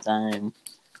entire time.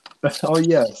 Oh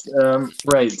yes.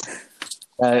 Right.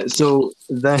 So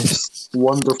this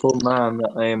wonderful man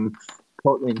that I'm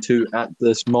talking to at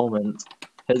this moment,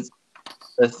 his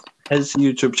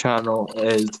YouTube channel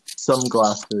is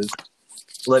Sunglasses.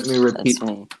 Let me repeat.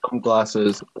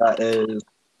 Sunglasses. That is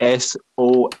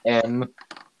SOME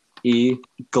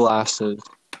glasses.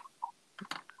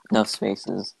 No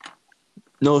spaces.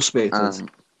 No spaces.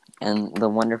 And the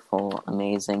wonderful,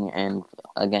 amazing, and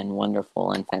again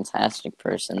wonderful and fantastic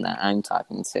person that I'm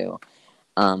talking to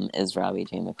is Robbie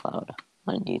J. McLeod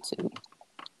on YouTube.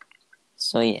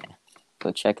 So yeah,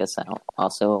 go check us out.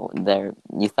 Also,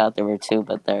 you thought there were 2,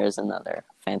 but there is another,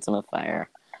 Phantom of Fire.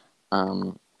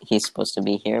 he's supposed to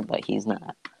be here, but he's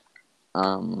not.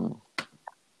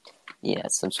 Yeah,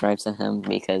 subscribe to him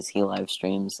because he live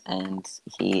streams and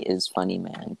he is funny,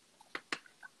 man.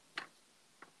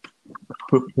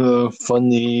 Funny.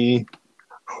 Funny.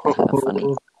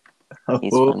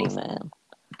 He's funny, man.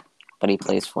 But he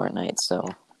plays Fortnite, so.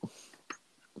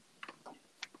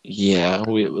 Yeah,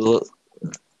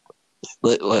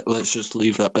 let's just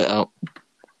leave that bit out.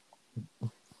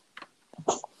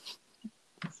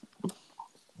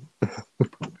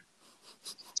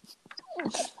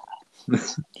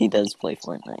 He does play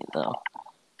Fortnite, though.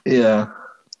 Yeah.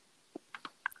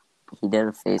 He did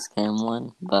a face cam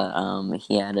one, but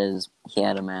he had a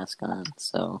mask on,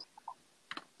 so.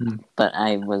 But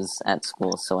I was at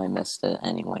school, so I missed it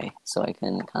anyway, so I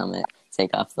couldn't comment.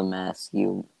 Take off the mask,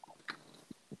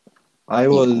 I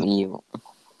was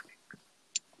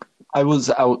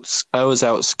out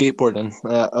skateboarding.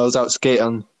 I was out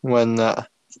skating when that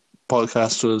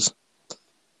podcast was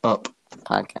up.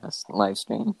 Podcast live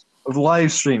stream.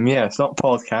 Live stream, yes, not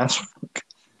podcast.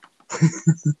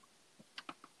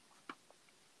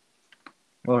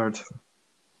 Lord.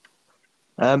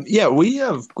 Yeah, we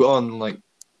have gone like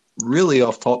really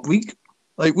off topic.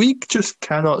 We just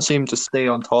cannot seem to stay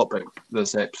on topic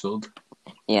this episode.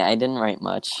 Yeah, I didn't write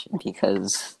much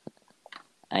because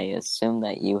I assumed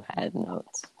that you had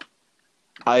notes.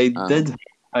 I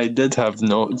did have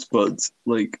notes, but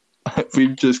like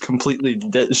we've just completely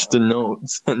ditched the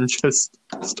notes and just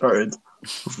started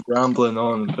rambling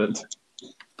on a bit.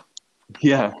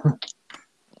 Yeah.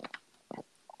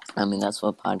 I mean, that's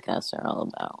what podcasts are all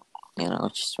about. You know,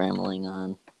 just rambling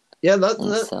on. Yeah,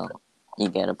 until you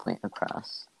get a point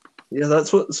across. Yeah,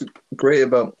 that's what's great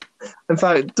about. In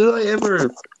fact, did I ever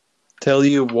tell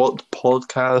you what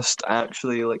podcast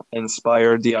actually like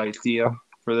inspired the idea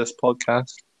for this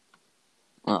podcast?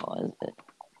 What was it?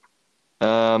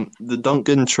 The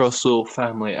Duncan Trussell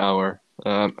Family Hour.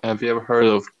 Have you ever heard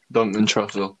of Duncan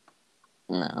Trussell?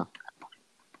 No.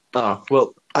 Oh,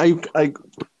 well, I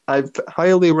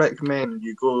highly recommend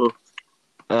you go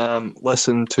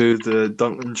listen to the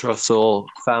Duncan Trussell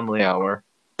Family Hour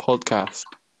podcast.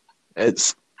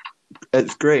 It's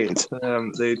great.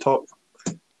 They talk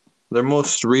their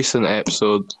most recent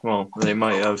episode. Well, they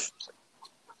might have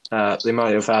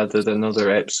added another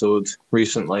episode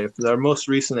recently. Their most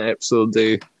recent episode,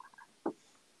 they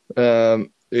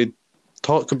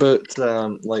talk about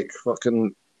like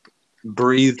fucking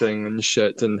breathing and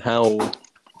shit, and how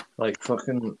like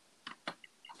fucking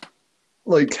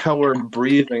like how our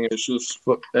breathing is just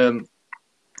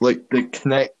like the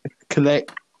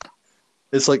connect.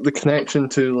 It's like the connection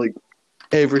to like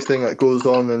everything that goes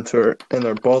on in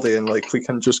our body, and like we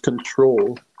can just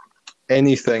control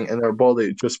anything in our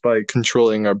body just by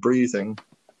controlling our breathing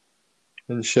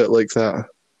and shit like that.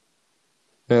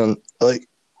 And like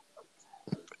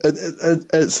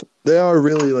they are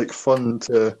really like fun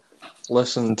to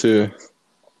listen to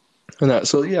and that.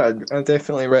 So yeah, I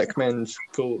definitely recommend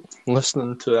go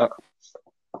listening to that.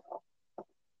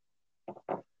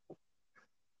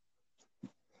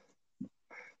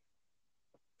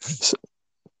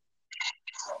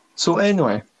 So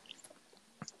anyway,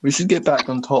 we should get back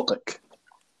on topic.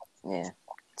 Yeah,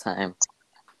 time.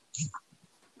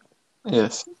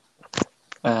 Yes.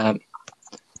 Time.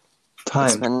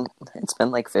 It's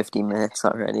been like 50 minutes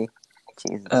already.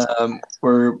 Jesus.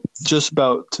 We're just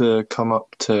about to come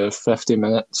up to 50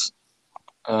 minutes.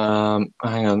 Hang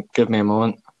on, give me a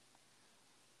moment.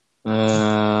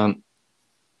 All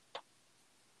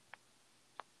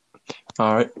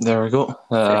right, there we go.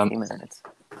 50 minutes.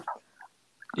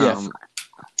 Yeah.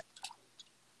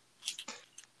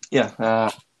 Yeah.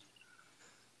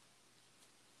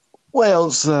 What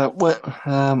else? What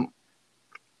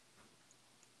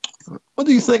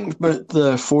do you think about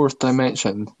the fourth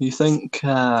dimension? You think,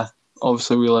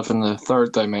 obviously we live in the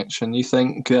third dimension, you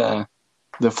think the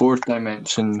fourth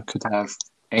dimension could have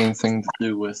anything to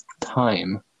do with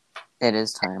time? It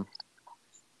is time.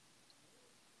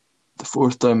 The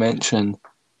fourth dimension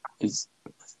is...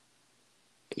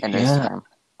 It is time.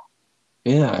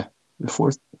 Yeah, the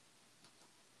fourth...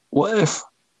 What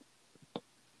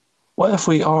if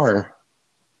we are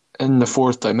in the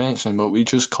fourth dimension, but we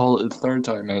just call it the third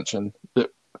dimension?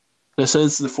 This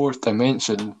is the fourth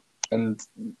dimension, and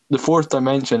the fourth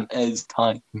dimension is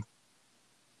time.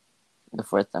 The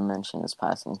fourth dimension is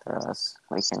passing through us.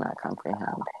 We cannot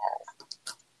comprehend.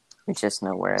 We just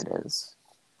know where it is.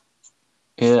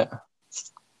 Yeah.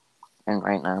 And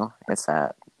right now, it's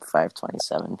at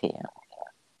 5:27 p.m.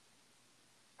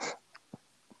 I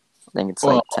think it's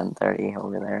like 10:30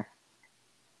 over there.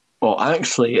 Well,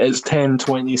 actually, it's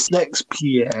 10:26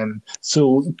 p.m.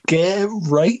 So get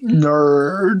right,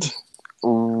 nerd.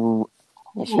 Ooh,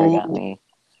 you sure got me.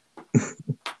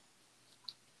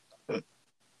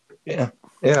 Yeah.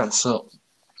 So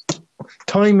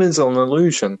time is an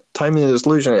illusion. Time is an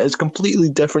illusion. It's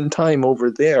completely different time over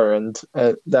there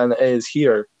than it is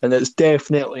here, and it's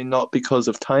definitely not because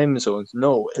of time zones.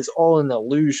 No, it's all an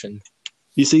illusion.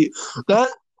 You see, that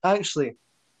actually.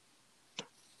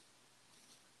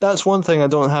 That's one thing I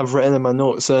don't have written in my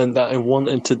notes and that I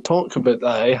wanted to talk about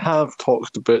that I have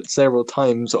talked about several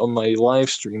times on my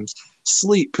live streams.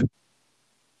 Sleep.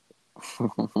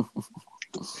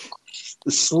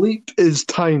 Sleep is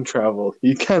time travel.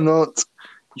 You cannot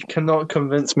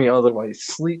convince me otherwise.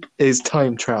 Sleep is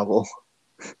time travel.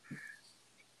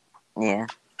 Yeah.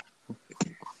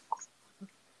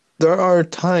 There are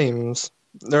times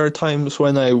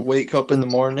when I wake up in the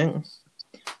morning,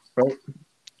 right?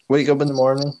 Wake up in the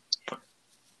morning.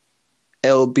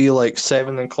 It'll be like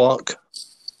 7 o'clock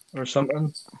or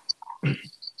something. And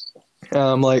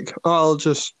I'm like, I'll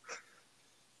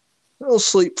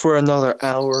sleep for another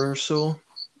hour or so.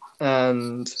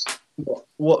 And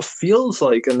what feels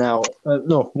like an hour,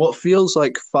 what feels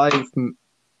like wait,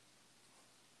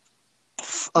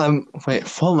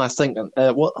 what am I thinking?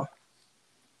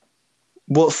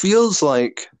 What feels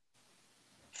like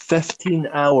 15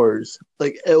 hours,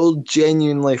 like it'll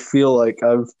genuinely feel like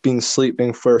I've been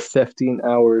sleeping for 15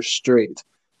 hours straight.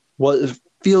 What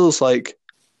feels like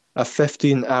a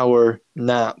 15-hour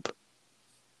nap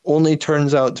only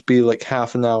turns out to be like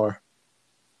half an hour.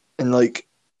 And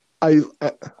I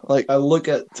look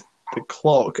at the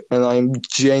clock and I'm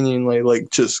genuinely like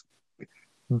just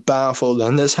baffled.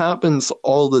 And this happens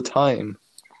all the time.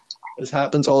 And it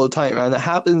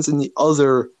happens in the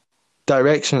other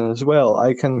direction as well.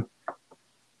 I can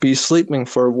be sleeping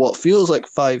for what feels like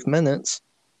 5 minutes,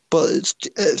 but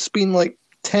it's been like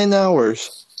 10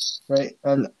 hours, right?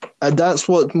 And that's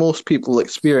what most people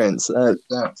experience.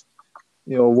 That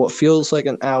what feels like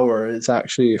an hour is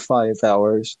actually 5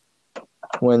 hours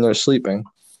when they're sleeping.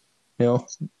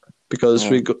 Because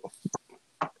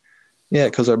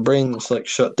because our brains like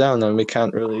shut down and we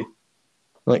can't really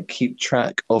like keep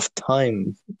track of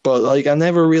time. But like I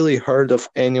never really heard of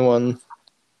anyone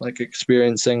like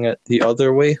experiencing it the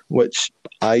other way, which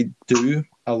I do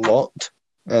a lot,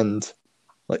 and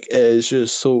like it is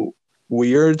just so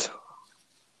weird.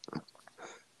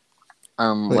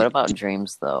 What about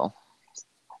dreams though?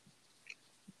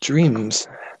 Dreams.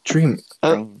 Dreams.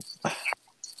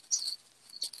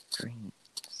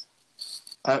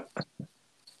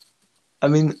 I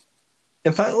mean,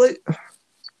 in fact, like,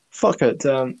 fuck it.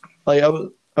 Like I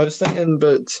was thinking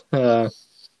about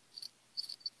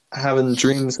having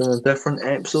dreams in a different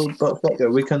episode, but fuck it,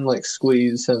 we can like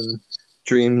squeeze in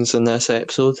dreams in this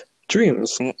episode.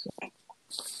 Dreams.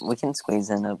 We can squeeze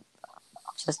in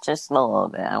just a little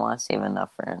bit. I want to save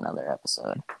enough for another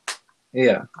episode.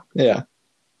 Yeah.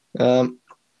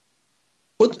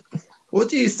 What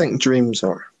do you think dreams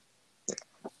are?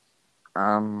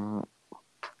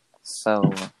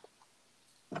 So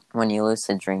when you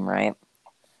lucid dream, right?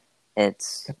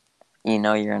 It's you're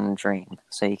in a dream,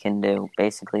 so you can do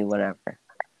basically whatever.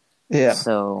 Yeah.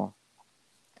 So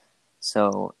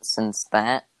since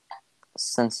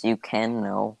you can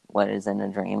know what is in a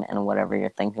dream and whatever you're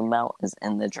thinking about is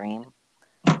in the dream,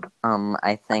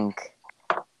 I think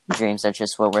dreams are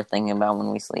just what we're thinking about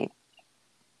when we sleep.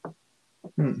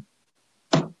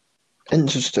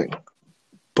 Interesting.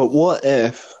 But what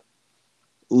if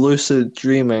lucid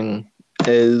dreaming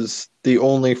is the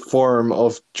only form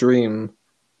of dream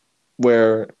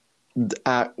where it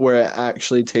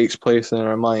actually takes place in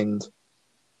our mind?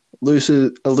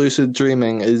 Lucid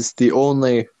dreaming is the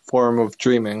only form of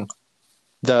dreaming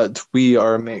that we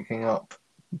are making up.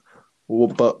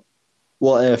 But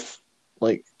what if,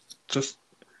 like, just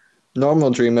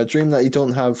normal dream, a dream that you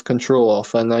don't have control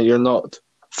of and that you're not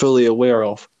fully aware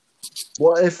of?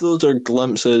 What if those are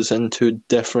glimpses into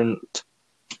different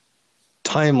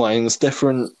timelines,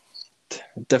 different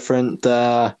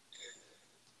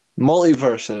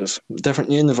multiverses, different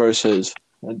universes,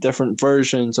 different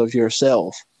versions of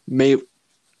yourself?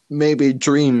 Maybe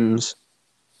dreams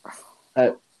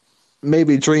are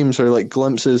like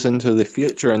glimpses into the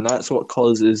future, and that's what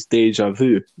causes deja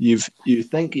vu. You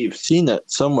think you've seen it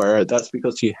somewhere. That's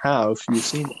because you've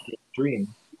seen it in a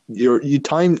dream.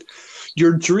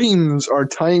 Your dreams are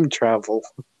time travel.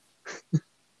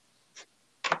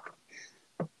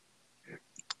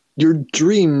 Your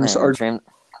dreams are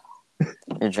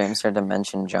your dreams are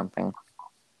dimension jumping.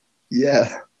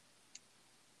 Yeah.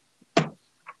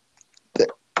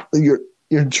 Your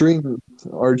dreams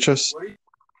are just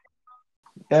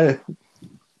Yeah.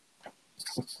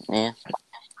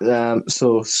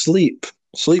 So sleep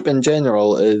in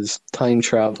general is time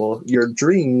travel. Your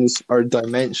dreams are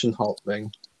dimension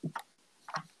hopping.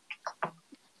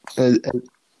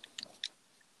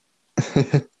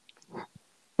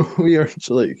 We are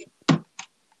like,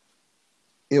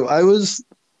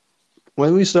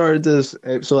 when we started this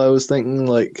episode, I was thinking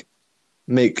like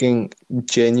making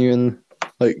genuine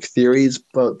like theories,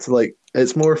 but like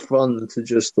it's more fun to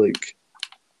just like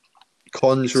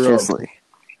conjure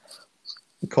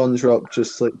up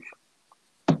just like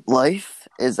life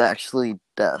is actually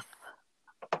death.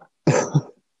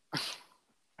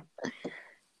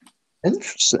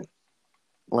 Interesting.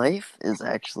 Life is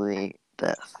actually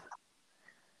death.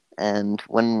 And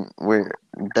when we're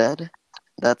dead,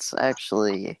 that's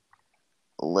actually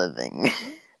living.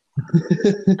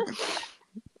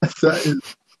 That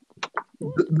is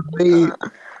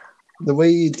the way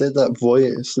you did that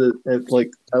voice.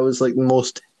 Like that was like the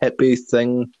most hippie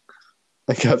thing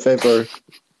like I've ever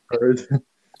heard.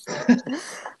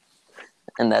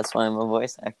 And that's why I'm a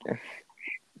voice actor.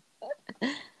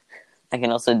 I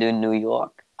can also do New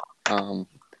York.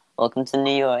 Welcome to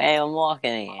New York. Hey, I'm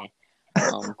walking here.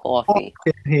 Coffee.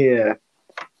 Yeah.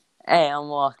 Hey, I'm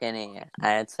walking here. I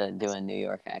had to do a New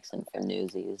York accent for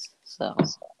Newsies, so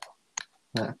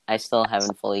Yeah. I still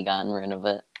haven't fully gotten rid of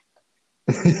it.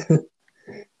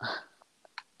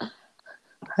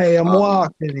 Hey, I'm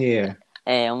walking here.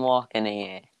 Hey, I'm walking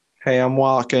here. Hey, I'm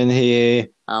walking here.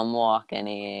 I'm walking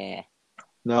here.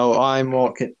 No, I'm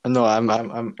walking. No, I'm.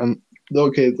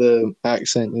 Okay, the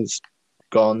accent is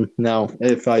gone now.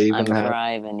 If I even I'm have.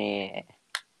 driving here.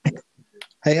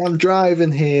 Hey, I'm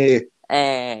driving here.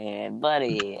 Hey,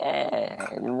 buddy. Hey,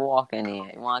 you're walking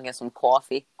here. You want to get some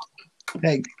coffee?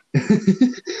 Hey,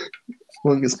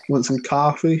 want some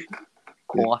coffee?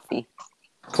 Coffee.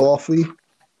 Coffee?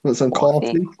 Want some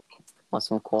coffee? Want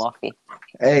some coffee?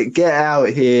 Hey, get out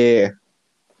here!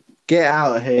 Get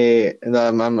out here! And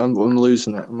I'm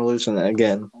losing it. I'm losing it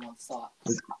again.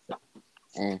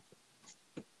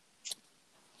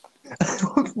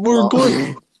 We're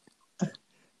going.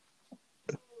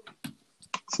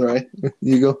 Sorry,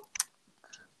 you go.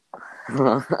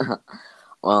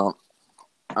 Well,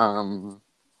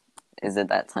 is it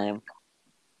that time?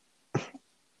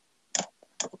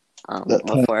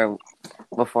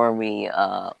 Before we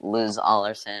lose all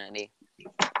our sanity,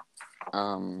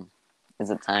 is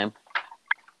it time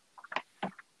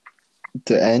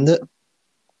to end it?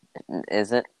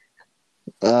 Is it?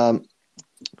 I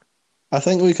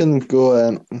think we can go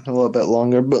a little bit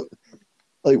longer, but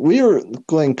like we are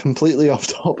going completely off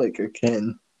topic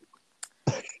again.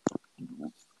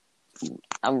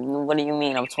 What do you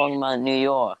mean? I'm talking about New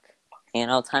York. You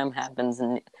know, time happens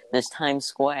in there's Times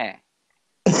Square.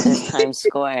 There's Times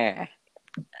Square.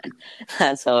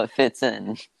 That's how it fits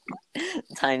in.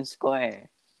 Times Square.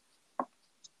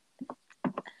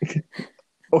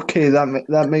 Okay,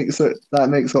 that makes a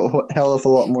hell of a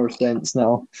lot more sense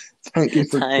now. Thank you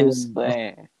for Times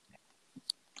Square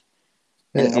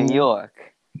in New York.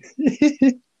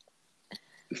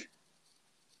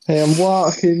 Hey, I'm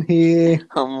walking here.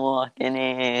 I'm walking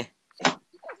here.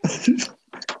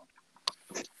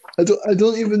 I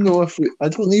don't even know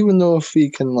if we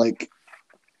can like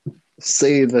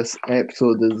say this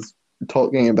episode is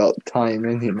talking about time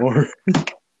anymore.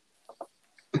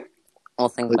 Well,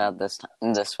 think about this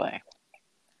way.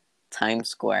 Times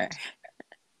Square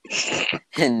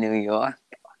in New York.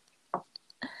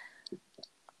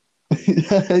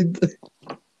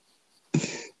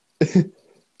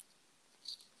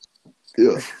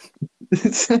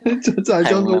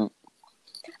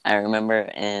 I remember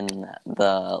in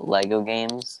the Lego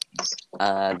games,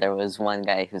 there was one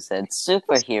guy who said,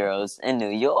 "Superheroes in New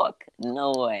York?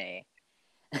 No way."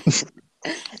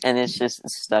 And it's just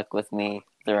stuck with me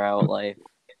throughout life.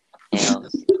 You know,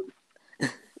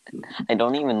 I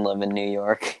don't even live in New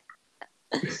York.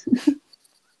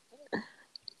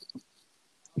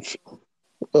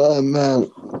 Oh man,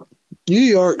 New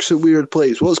York's a weird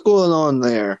place. What's going on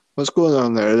there?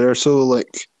 They're so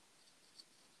like,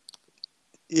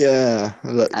 yeah.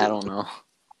 I don't know.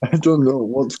 I don't know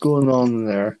what's going on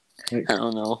there. Like, I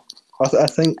don't know. I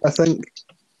think.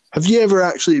 Have you ever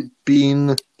actually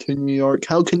been to New York?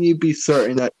 How can you be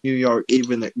certain that New York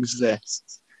even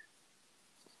exists?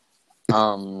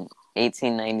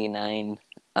 1899.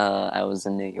 I was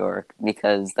in New York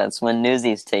because that's when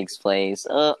Newsies takes place.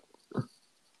 Well,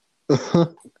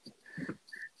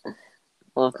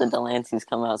 if the Delanceys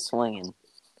come out swinging.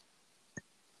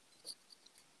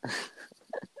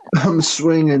 I'm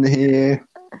swinging here.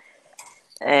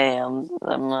 Hey, I'm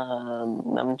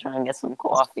trying to get some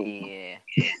coffee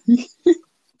here.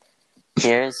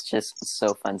 Here's just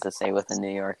so fun to say with a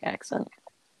New York accent.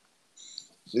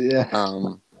 Yeah.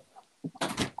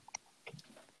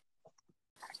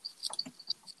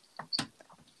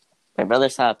 My brother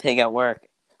saw a pig at work.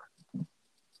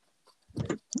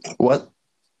 What?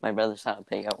 My brother saw a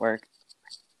pig at work.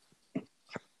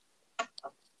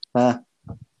 Huh?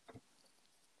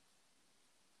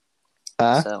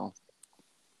 So,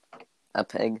 a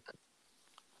pig.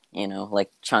 You know,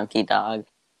 like chunky dog.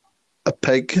 A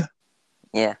pig?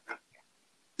 Yeah.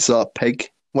 So a pig?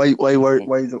 Why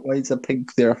is a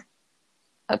pig there?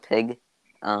 A pig?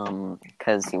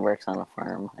 Because he works on a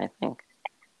farm, I think.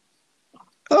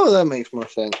 Oh, that makes more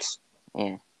sense.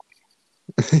 Yeah.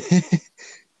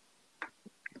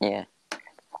 Yeah.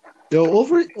 Yo,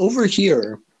 over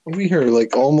here,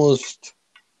 like almost.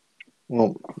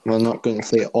 Well, I'm not going to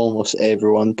say almost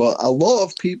everyone, but a lot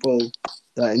of people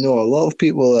that I know, a lot of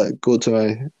people that go to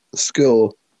my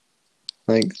school,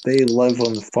 like they live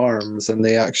on farms and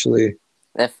they actually.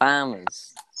 They're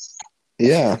farmers.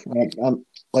 Yeah, I'm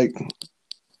like.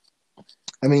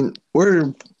 I mean,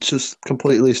 we're just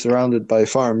completely surrounded by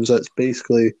farms. That's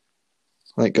basically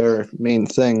like our main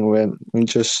thing. We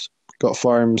just got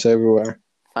farms everywhere.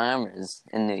 Farmers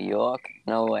in New York?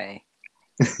 No way.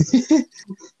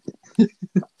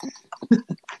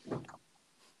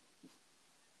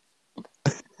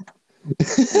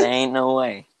 There ain't no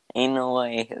way. Ain't no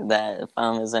way that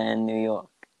farmers are in New York.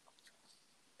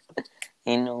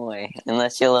 Ain't no way.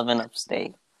 Unless you live in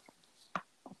upstate.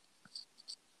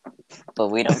 But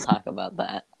we don't talk about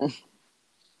that.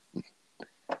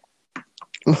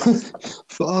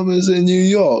 Farmers in New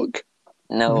York.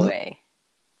 No way.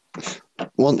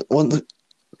 One.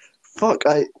 Fuck!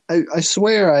 I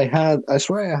swear I had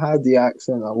the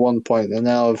accent at one point, and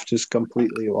now I've just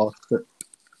completely lost it.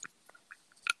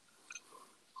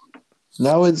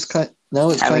 Now it's Having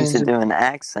kind to of do an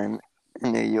accent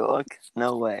in New York?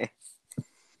 No way.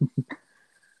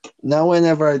 now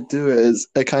whenever I do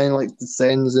it kind of like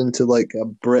descends into like a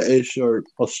British or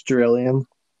Australian.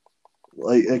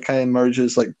 Like it kind of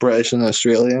merges like British and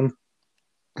Australian.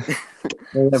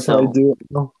 Whenever I do it.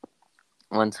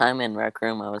 One time in Rec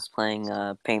Room, I was playing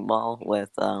paintball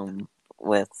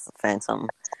with Phantom,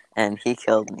 and he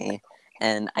killed me,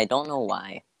 and I don't know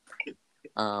why.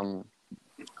 Hello,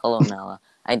 Nala.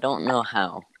 I don't know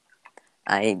how.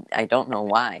 I don't know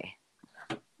why,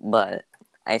 but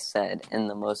I said in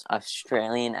the most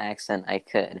Australian accent I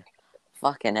could,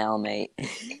 "Fucking hell, mate."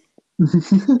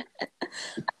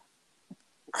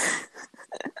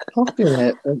 Fucking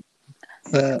it.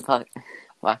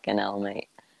 Fucking hell, mate.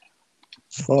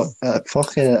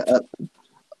 Fucking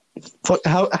fuck.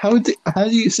 How do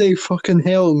you say fucking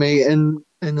hell, mate, in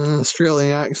an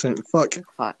Australian accent? Fucking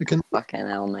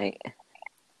hell, mate.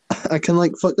 I can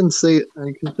like fucking say.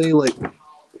 I can say like,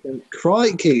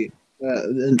 crikey.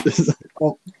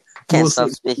 Can't stop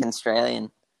speaking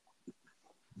Australian.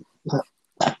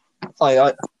 I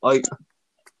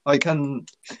can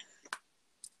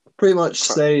pretty much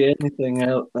say anything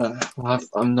else.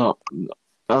 I'm not.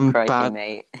 I'm crikey, bad,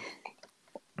 mate.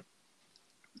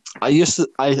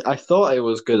 I thought I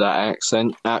was good at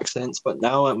accents, but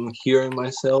now I'm hearing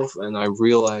myself and I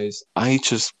realize I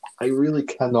really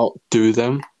cannot do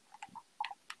them.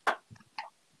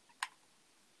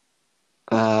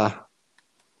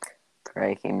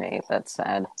 Crikey, mate, that's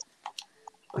sad.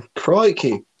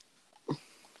 Crikey.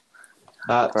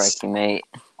 Crikey, mate.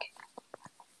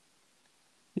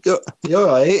 You're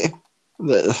right.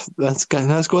 That's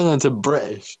going on to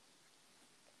British.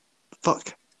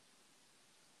 Fuck.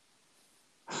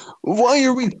 Why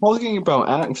are we talking about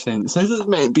accents? This is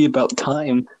meant to be about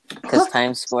time. Because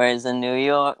Times Square is in New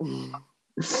York.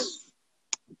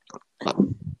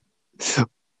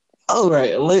 All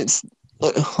right, let's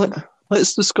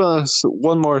discuss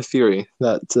one more theory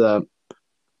that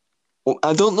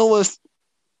I don't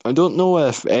know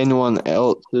if anyone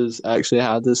else has actually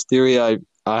had this theory. I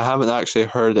haven't actually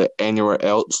heard it anywhere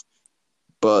else,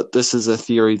 but this is a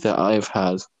theory that I've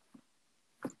had.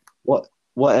 What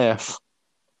if?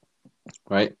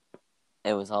 Right?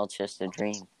 It was all just a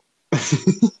dream.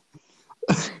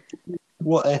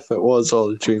 What if it was all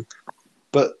a dream?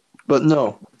 But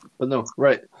no,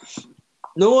 right?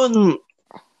 No one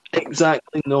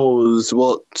exactly knows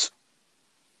what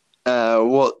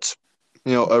what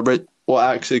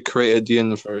actually created the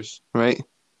universe, right?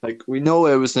 Like we know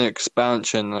it was an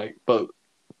expansion, but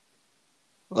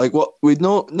what we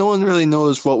know, no one really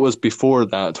knows what was before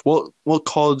that. What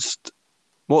caused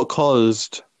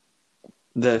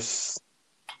this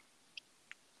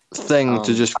thing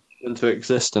to just come into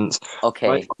existence?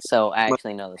 Okay, so I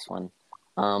actually know this one.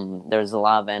 There was a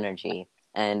lot of energy,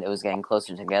 and it was getting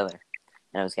closer together.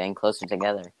 and it was getting closer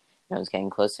together, and it was getting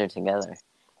closer together.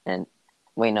 And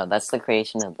wait, no, that's the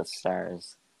creation of the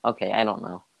stars. Okay, I don't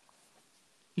know.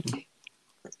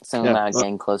 Something about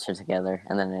getting closer together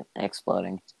and then it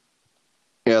exploding.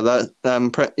 Yeah,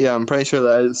 I'm pretty sure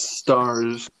that is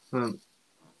stars.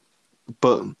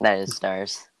 But that is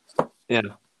stars. Yeah,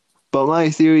 but my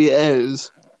theory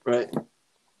is, right,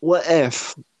 what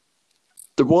if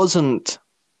there wasn't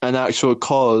an actual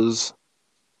cause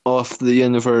of the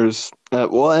universe?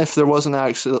 What if there wasn't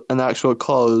an actual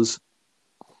cause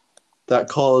that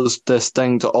caused this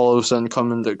thing to all of a sudden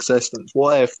come into existence?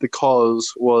 What if the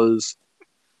cause was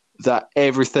that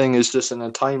everything is just in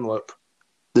a time loop?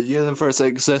 The universe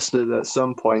existed at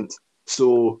some point,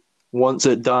 so once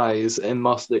it dies, it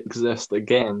must exist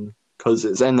again because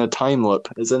it's in a time loop.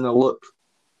 It's in a loop.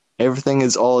 Everything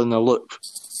is all in a loop.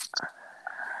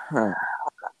 Huh.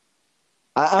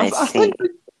 I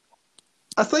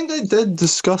think I did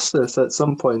discuss this at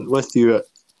some point with you.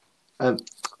 I'm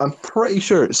pretty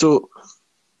sure. So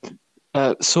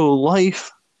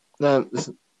life,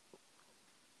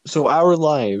 so our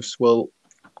lives will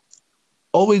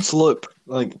always loop.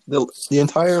 Like the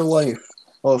entire life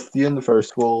of the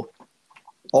universe will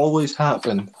always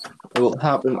happen. It will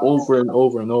happen over and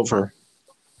over and over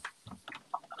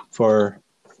for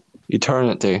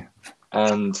eternity,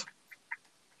 and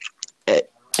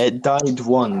it died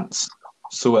once,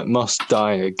 so it must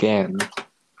die again.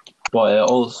 But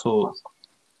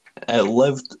it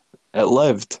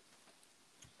lived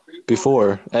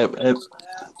before it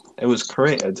was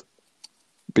created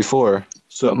before,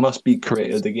 so it must be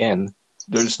created again.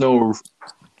 There's no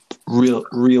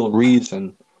real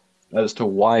reason as to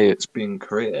why it's being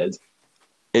created.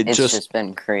 It's just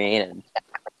been created.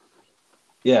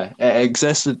 Yeah, it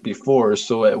existed before,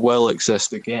 so it will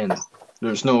exist again.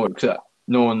 There's no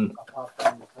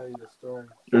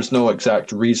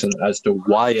exact reason as to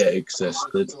why it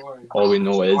existed. All we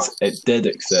know is it did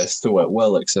exist, so it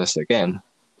will exist again.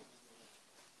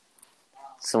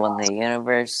 So when the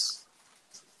universe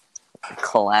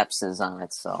collapses on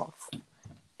itself,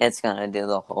 it's gonna do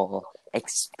the whole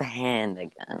expand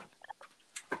again.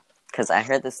 Because I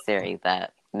heard this theory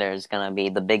that there's gonna be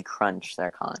the big crunch, they're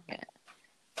calling it.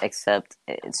 Except,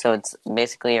 so it's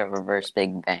basically a reverse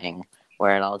Big Bang,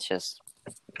 where it all just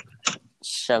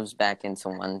shoves back into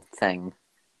one thing.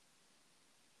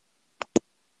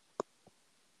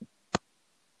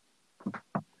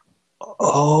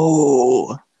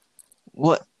 Oh,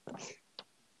 what?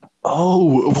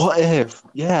 Oh, what if?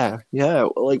 Yeah,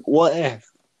 like what if?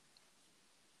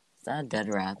 Is that a dead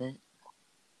rabbit?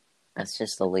 That's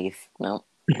just a leaf. Nope.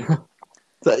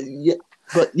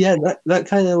 That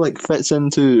kind of like fits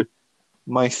into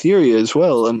my theory as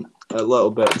well, a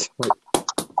little bit. Like,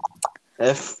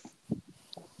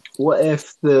 what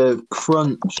if the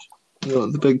crunch,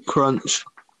 the big crunch,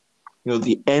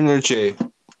 the energy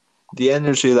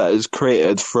that is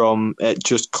created from it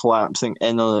just collapsing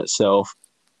in on itself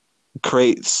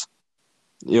creates,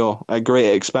 a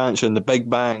great expansion, the Big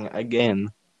Bang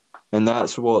again, and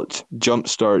that's what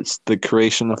jumpstarts the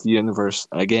creation of the universe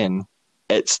again.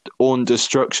 Its own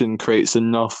destruction creates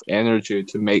enough energy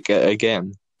to make it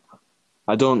again.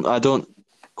 I don't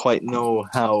quite know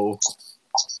how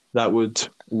that would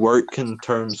work in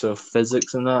terms of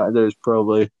physics and that. There's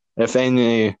probably, if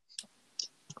any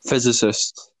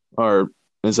physicists, or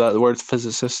is that the word,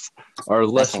 physicists, are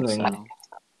listening. I think so.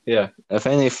 Yeah, if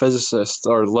any physicists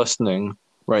are listening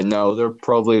right now, they're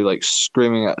probably like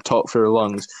screaming at the top of their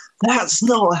lungs, "That's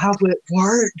not how it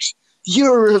works!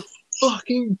 You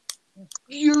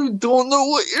don't know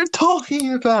what you're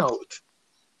talking about!"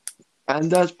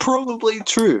 And that's probably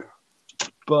true,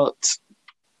 but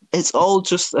it's all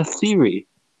just a theory.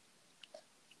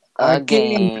 A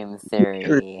game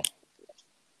theory.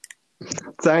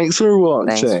 Thanks for watching.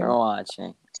 Thanks for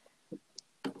watching.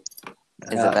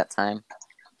 Is it that time?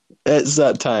 It's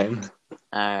that time.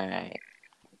 Alright.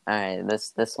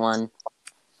 This one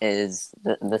is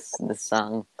this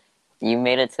song. You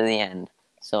made it to the end,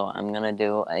 so I'm gonna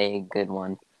do a good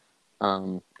one.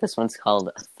 This one's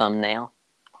called Thumbnail.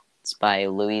 It's by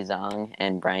Louis Zong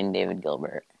and Brian David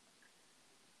Gilbert.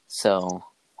 So,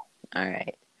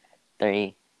 alright.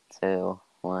 3, 2,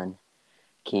 1.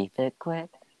 Keep it quick.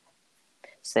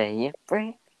 Say it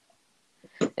free.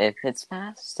 If it's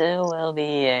fast, it will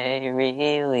be a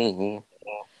relief.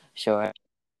 Sure.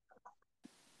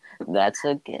 That's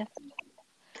a gift.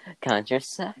 Count your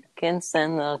seconds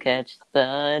and they'll catch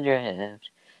the drift.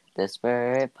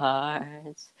 Desperate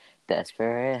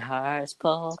hearts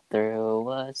pull through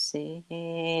a sea.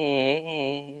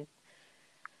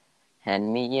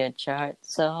 Hand me your chart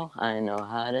so I know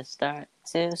how to start.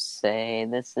 to say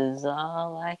this is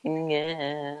all I can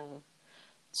give.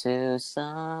 To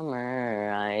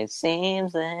summer, it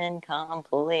seems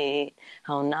incomplete.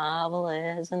 How novel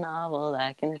is a novel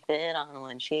that can fit on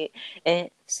one sheet?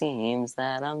 It seems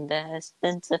that I'm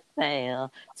destined to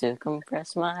fail, to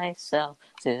compress myself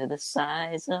to the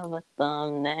size of a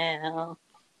thumbnail.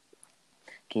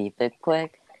 Keep it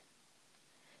quick,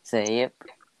 say it.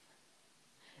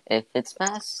 If it's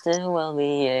fast, it will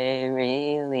be a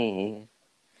relief.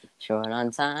 Short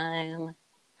on time,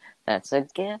 that's a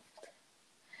gift.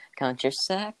 Count your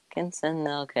seconds and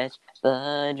they'll catch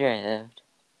the drift.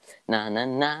 Na na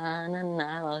na na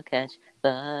na, they'll catch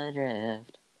the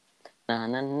drift. Na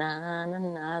na na na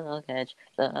na, they'll catch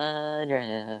the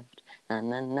drift. Na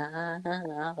na na na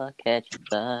na, they'll catch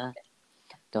the.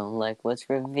 Don't like what's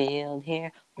revealed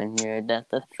here. When your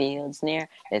depth of field's near,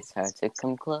 it's hard to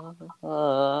come close.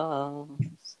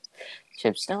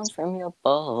 Chip stones from your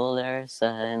boulder,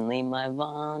 suddenly my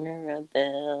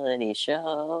vulnerability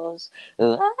shows.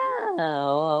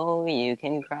 Oh, you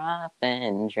can crop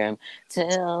and trim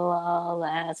till all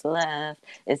that's left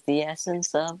is the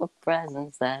essence of a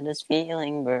presence that is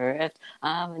feeling bereft.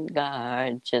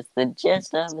 Avant-garde, just the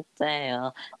gist of a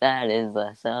tale that is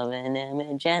less of an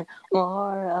image and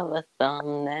more of a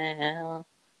thumbnail.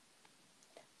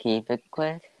 Keep it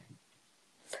quick,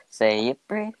 say it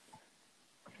brief.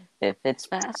 If it's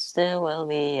fast, it will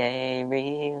be a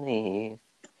relief.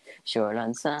 Short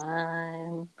on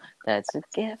time, that's a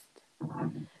gift.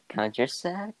 Count your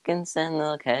seconds and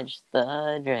they'll catch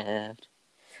the drift.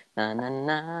 Na na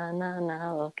na na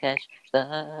na, we'll catch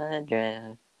the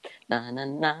drift. Na na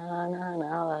na na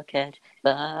na, we'll catch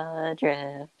the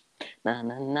drift. Na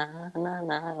na na na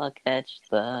na, we'll catch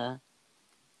the.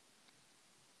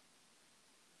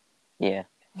 Yeah.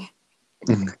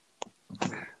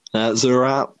 That's a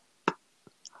wrap.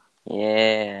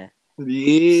 Yeah.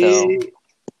 Yeah. So,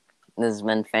 this has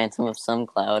been Phantom of Some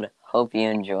Cloud. Hope you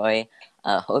enjoy.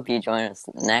 Hope you join us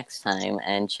next time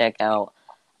and check out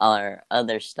our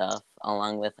other stuff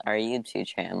along with our YouTube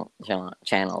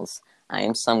channels. I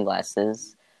am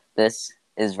Sunglasses. This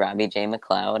is Robbie J.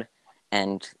 McLeod,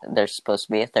 and there's supposed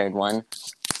to be a third one,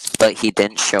 but he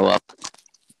didn't show up.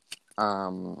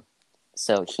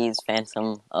 So he's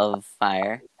Phantom of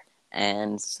Fire,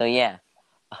 and so yeah,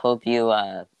 I hope you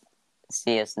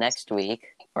see us next week,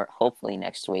 or hopefully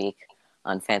next week,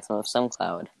 on Phantom of Some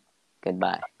Cloud.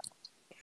 Goodbye.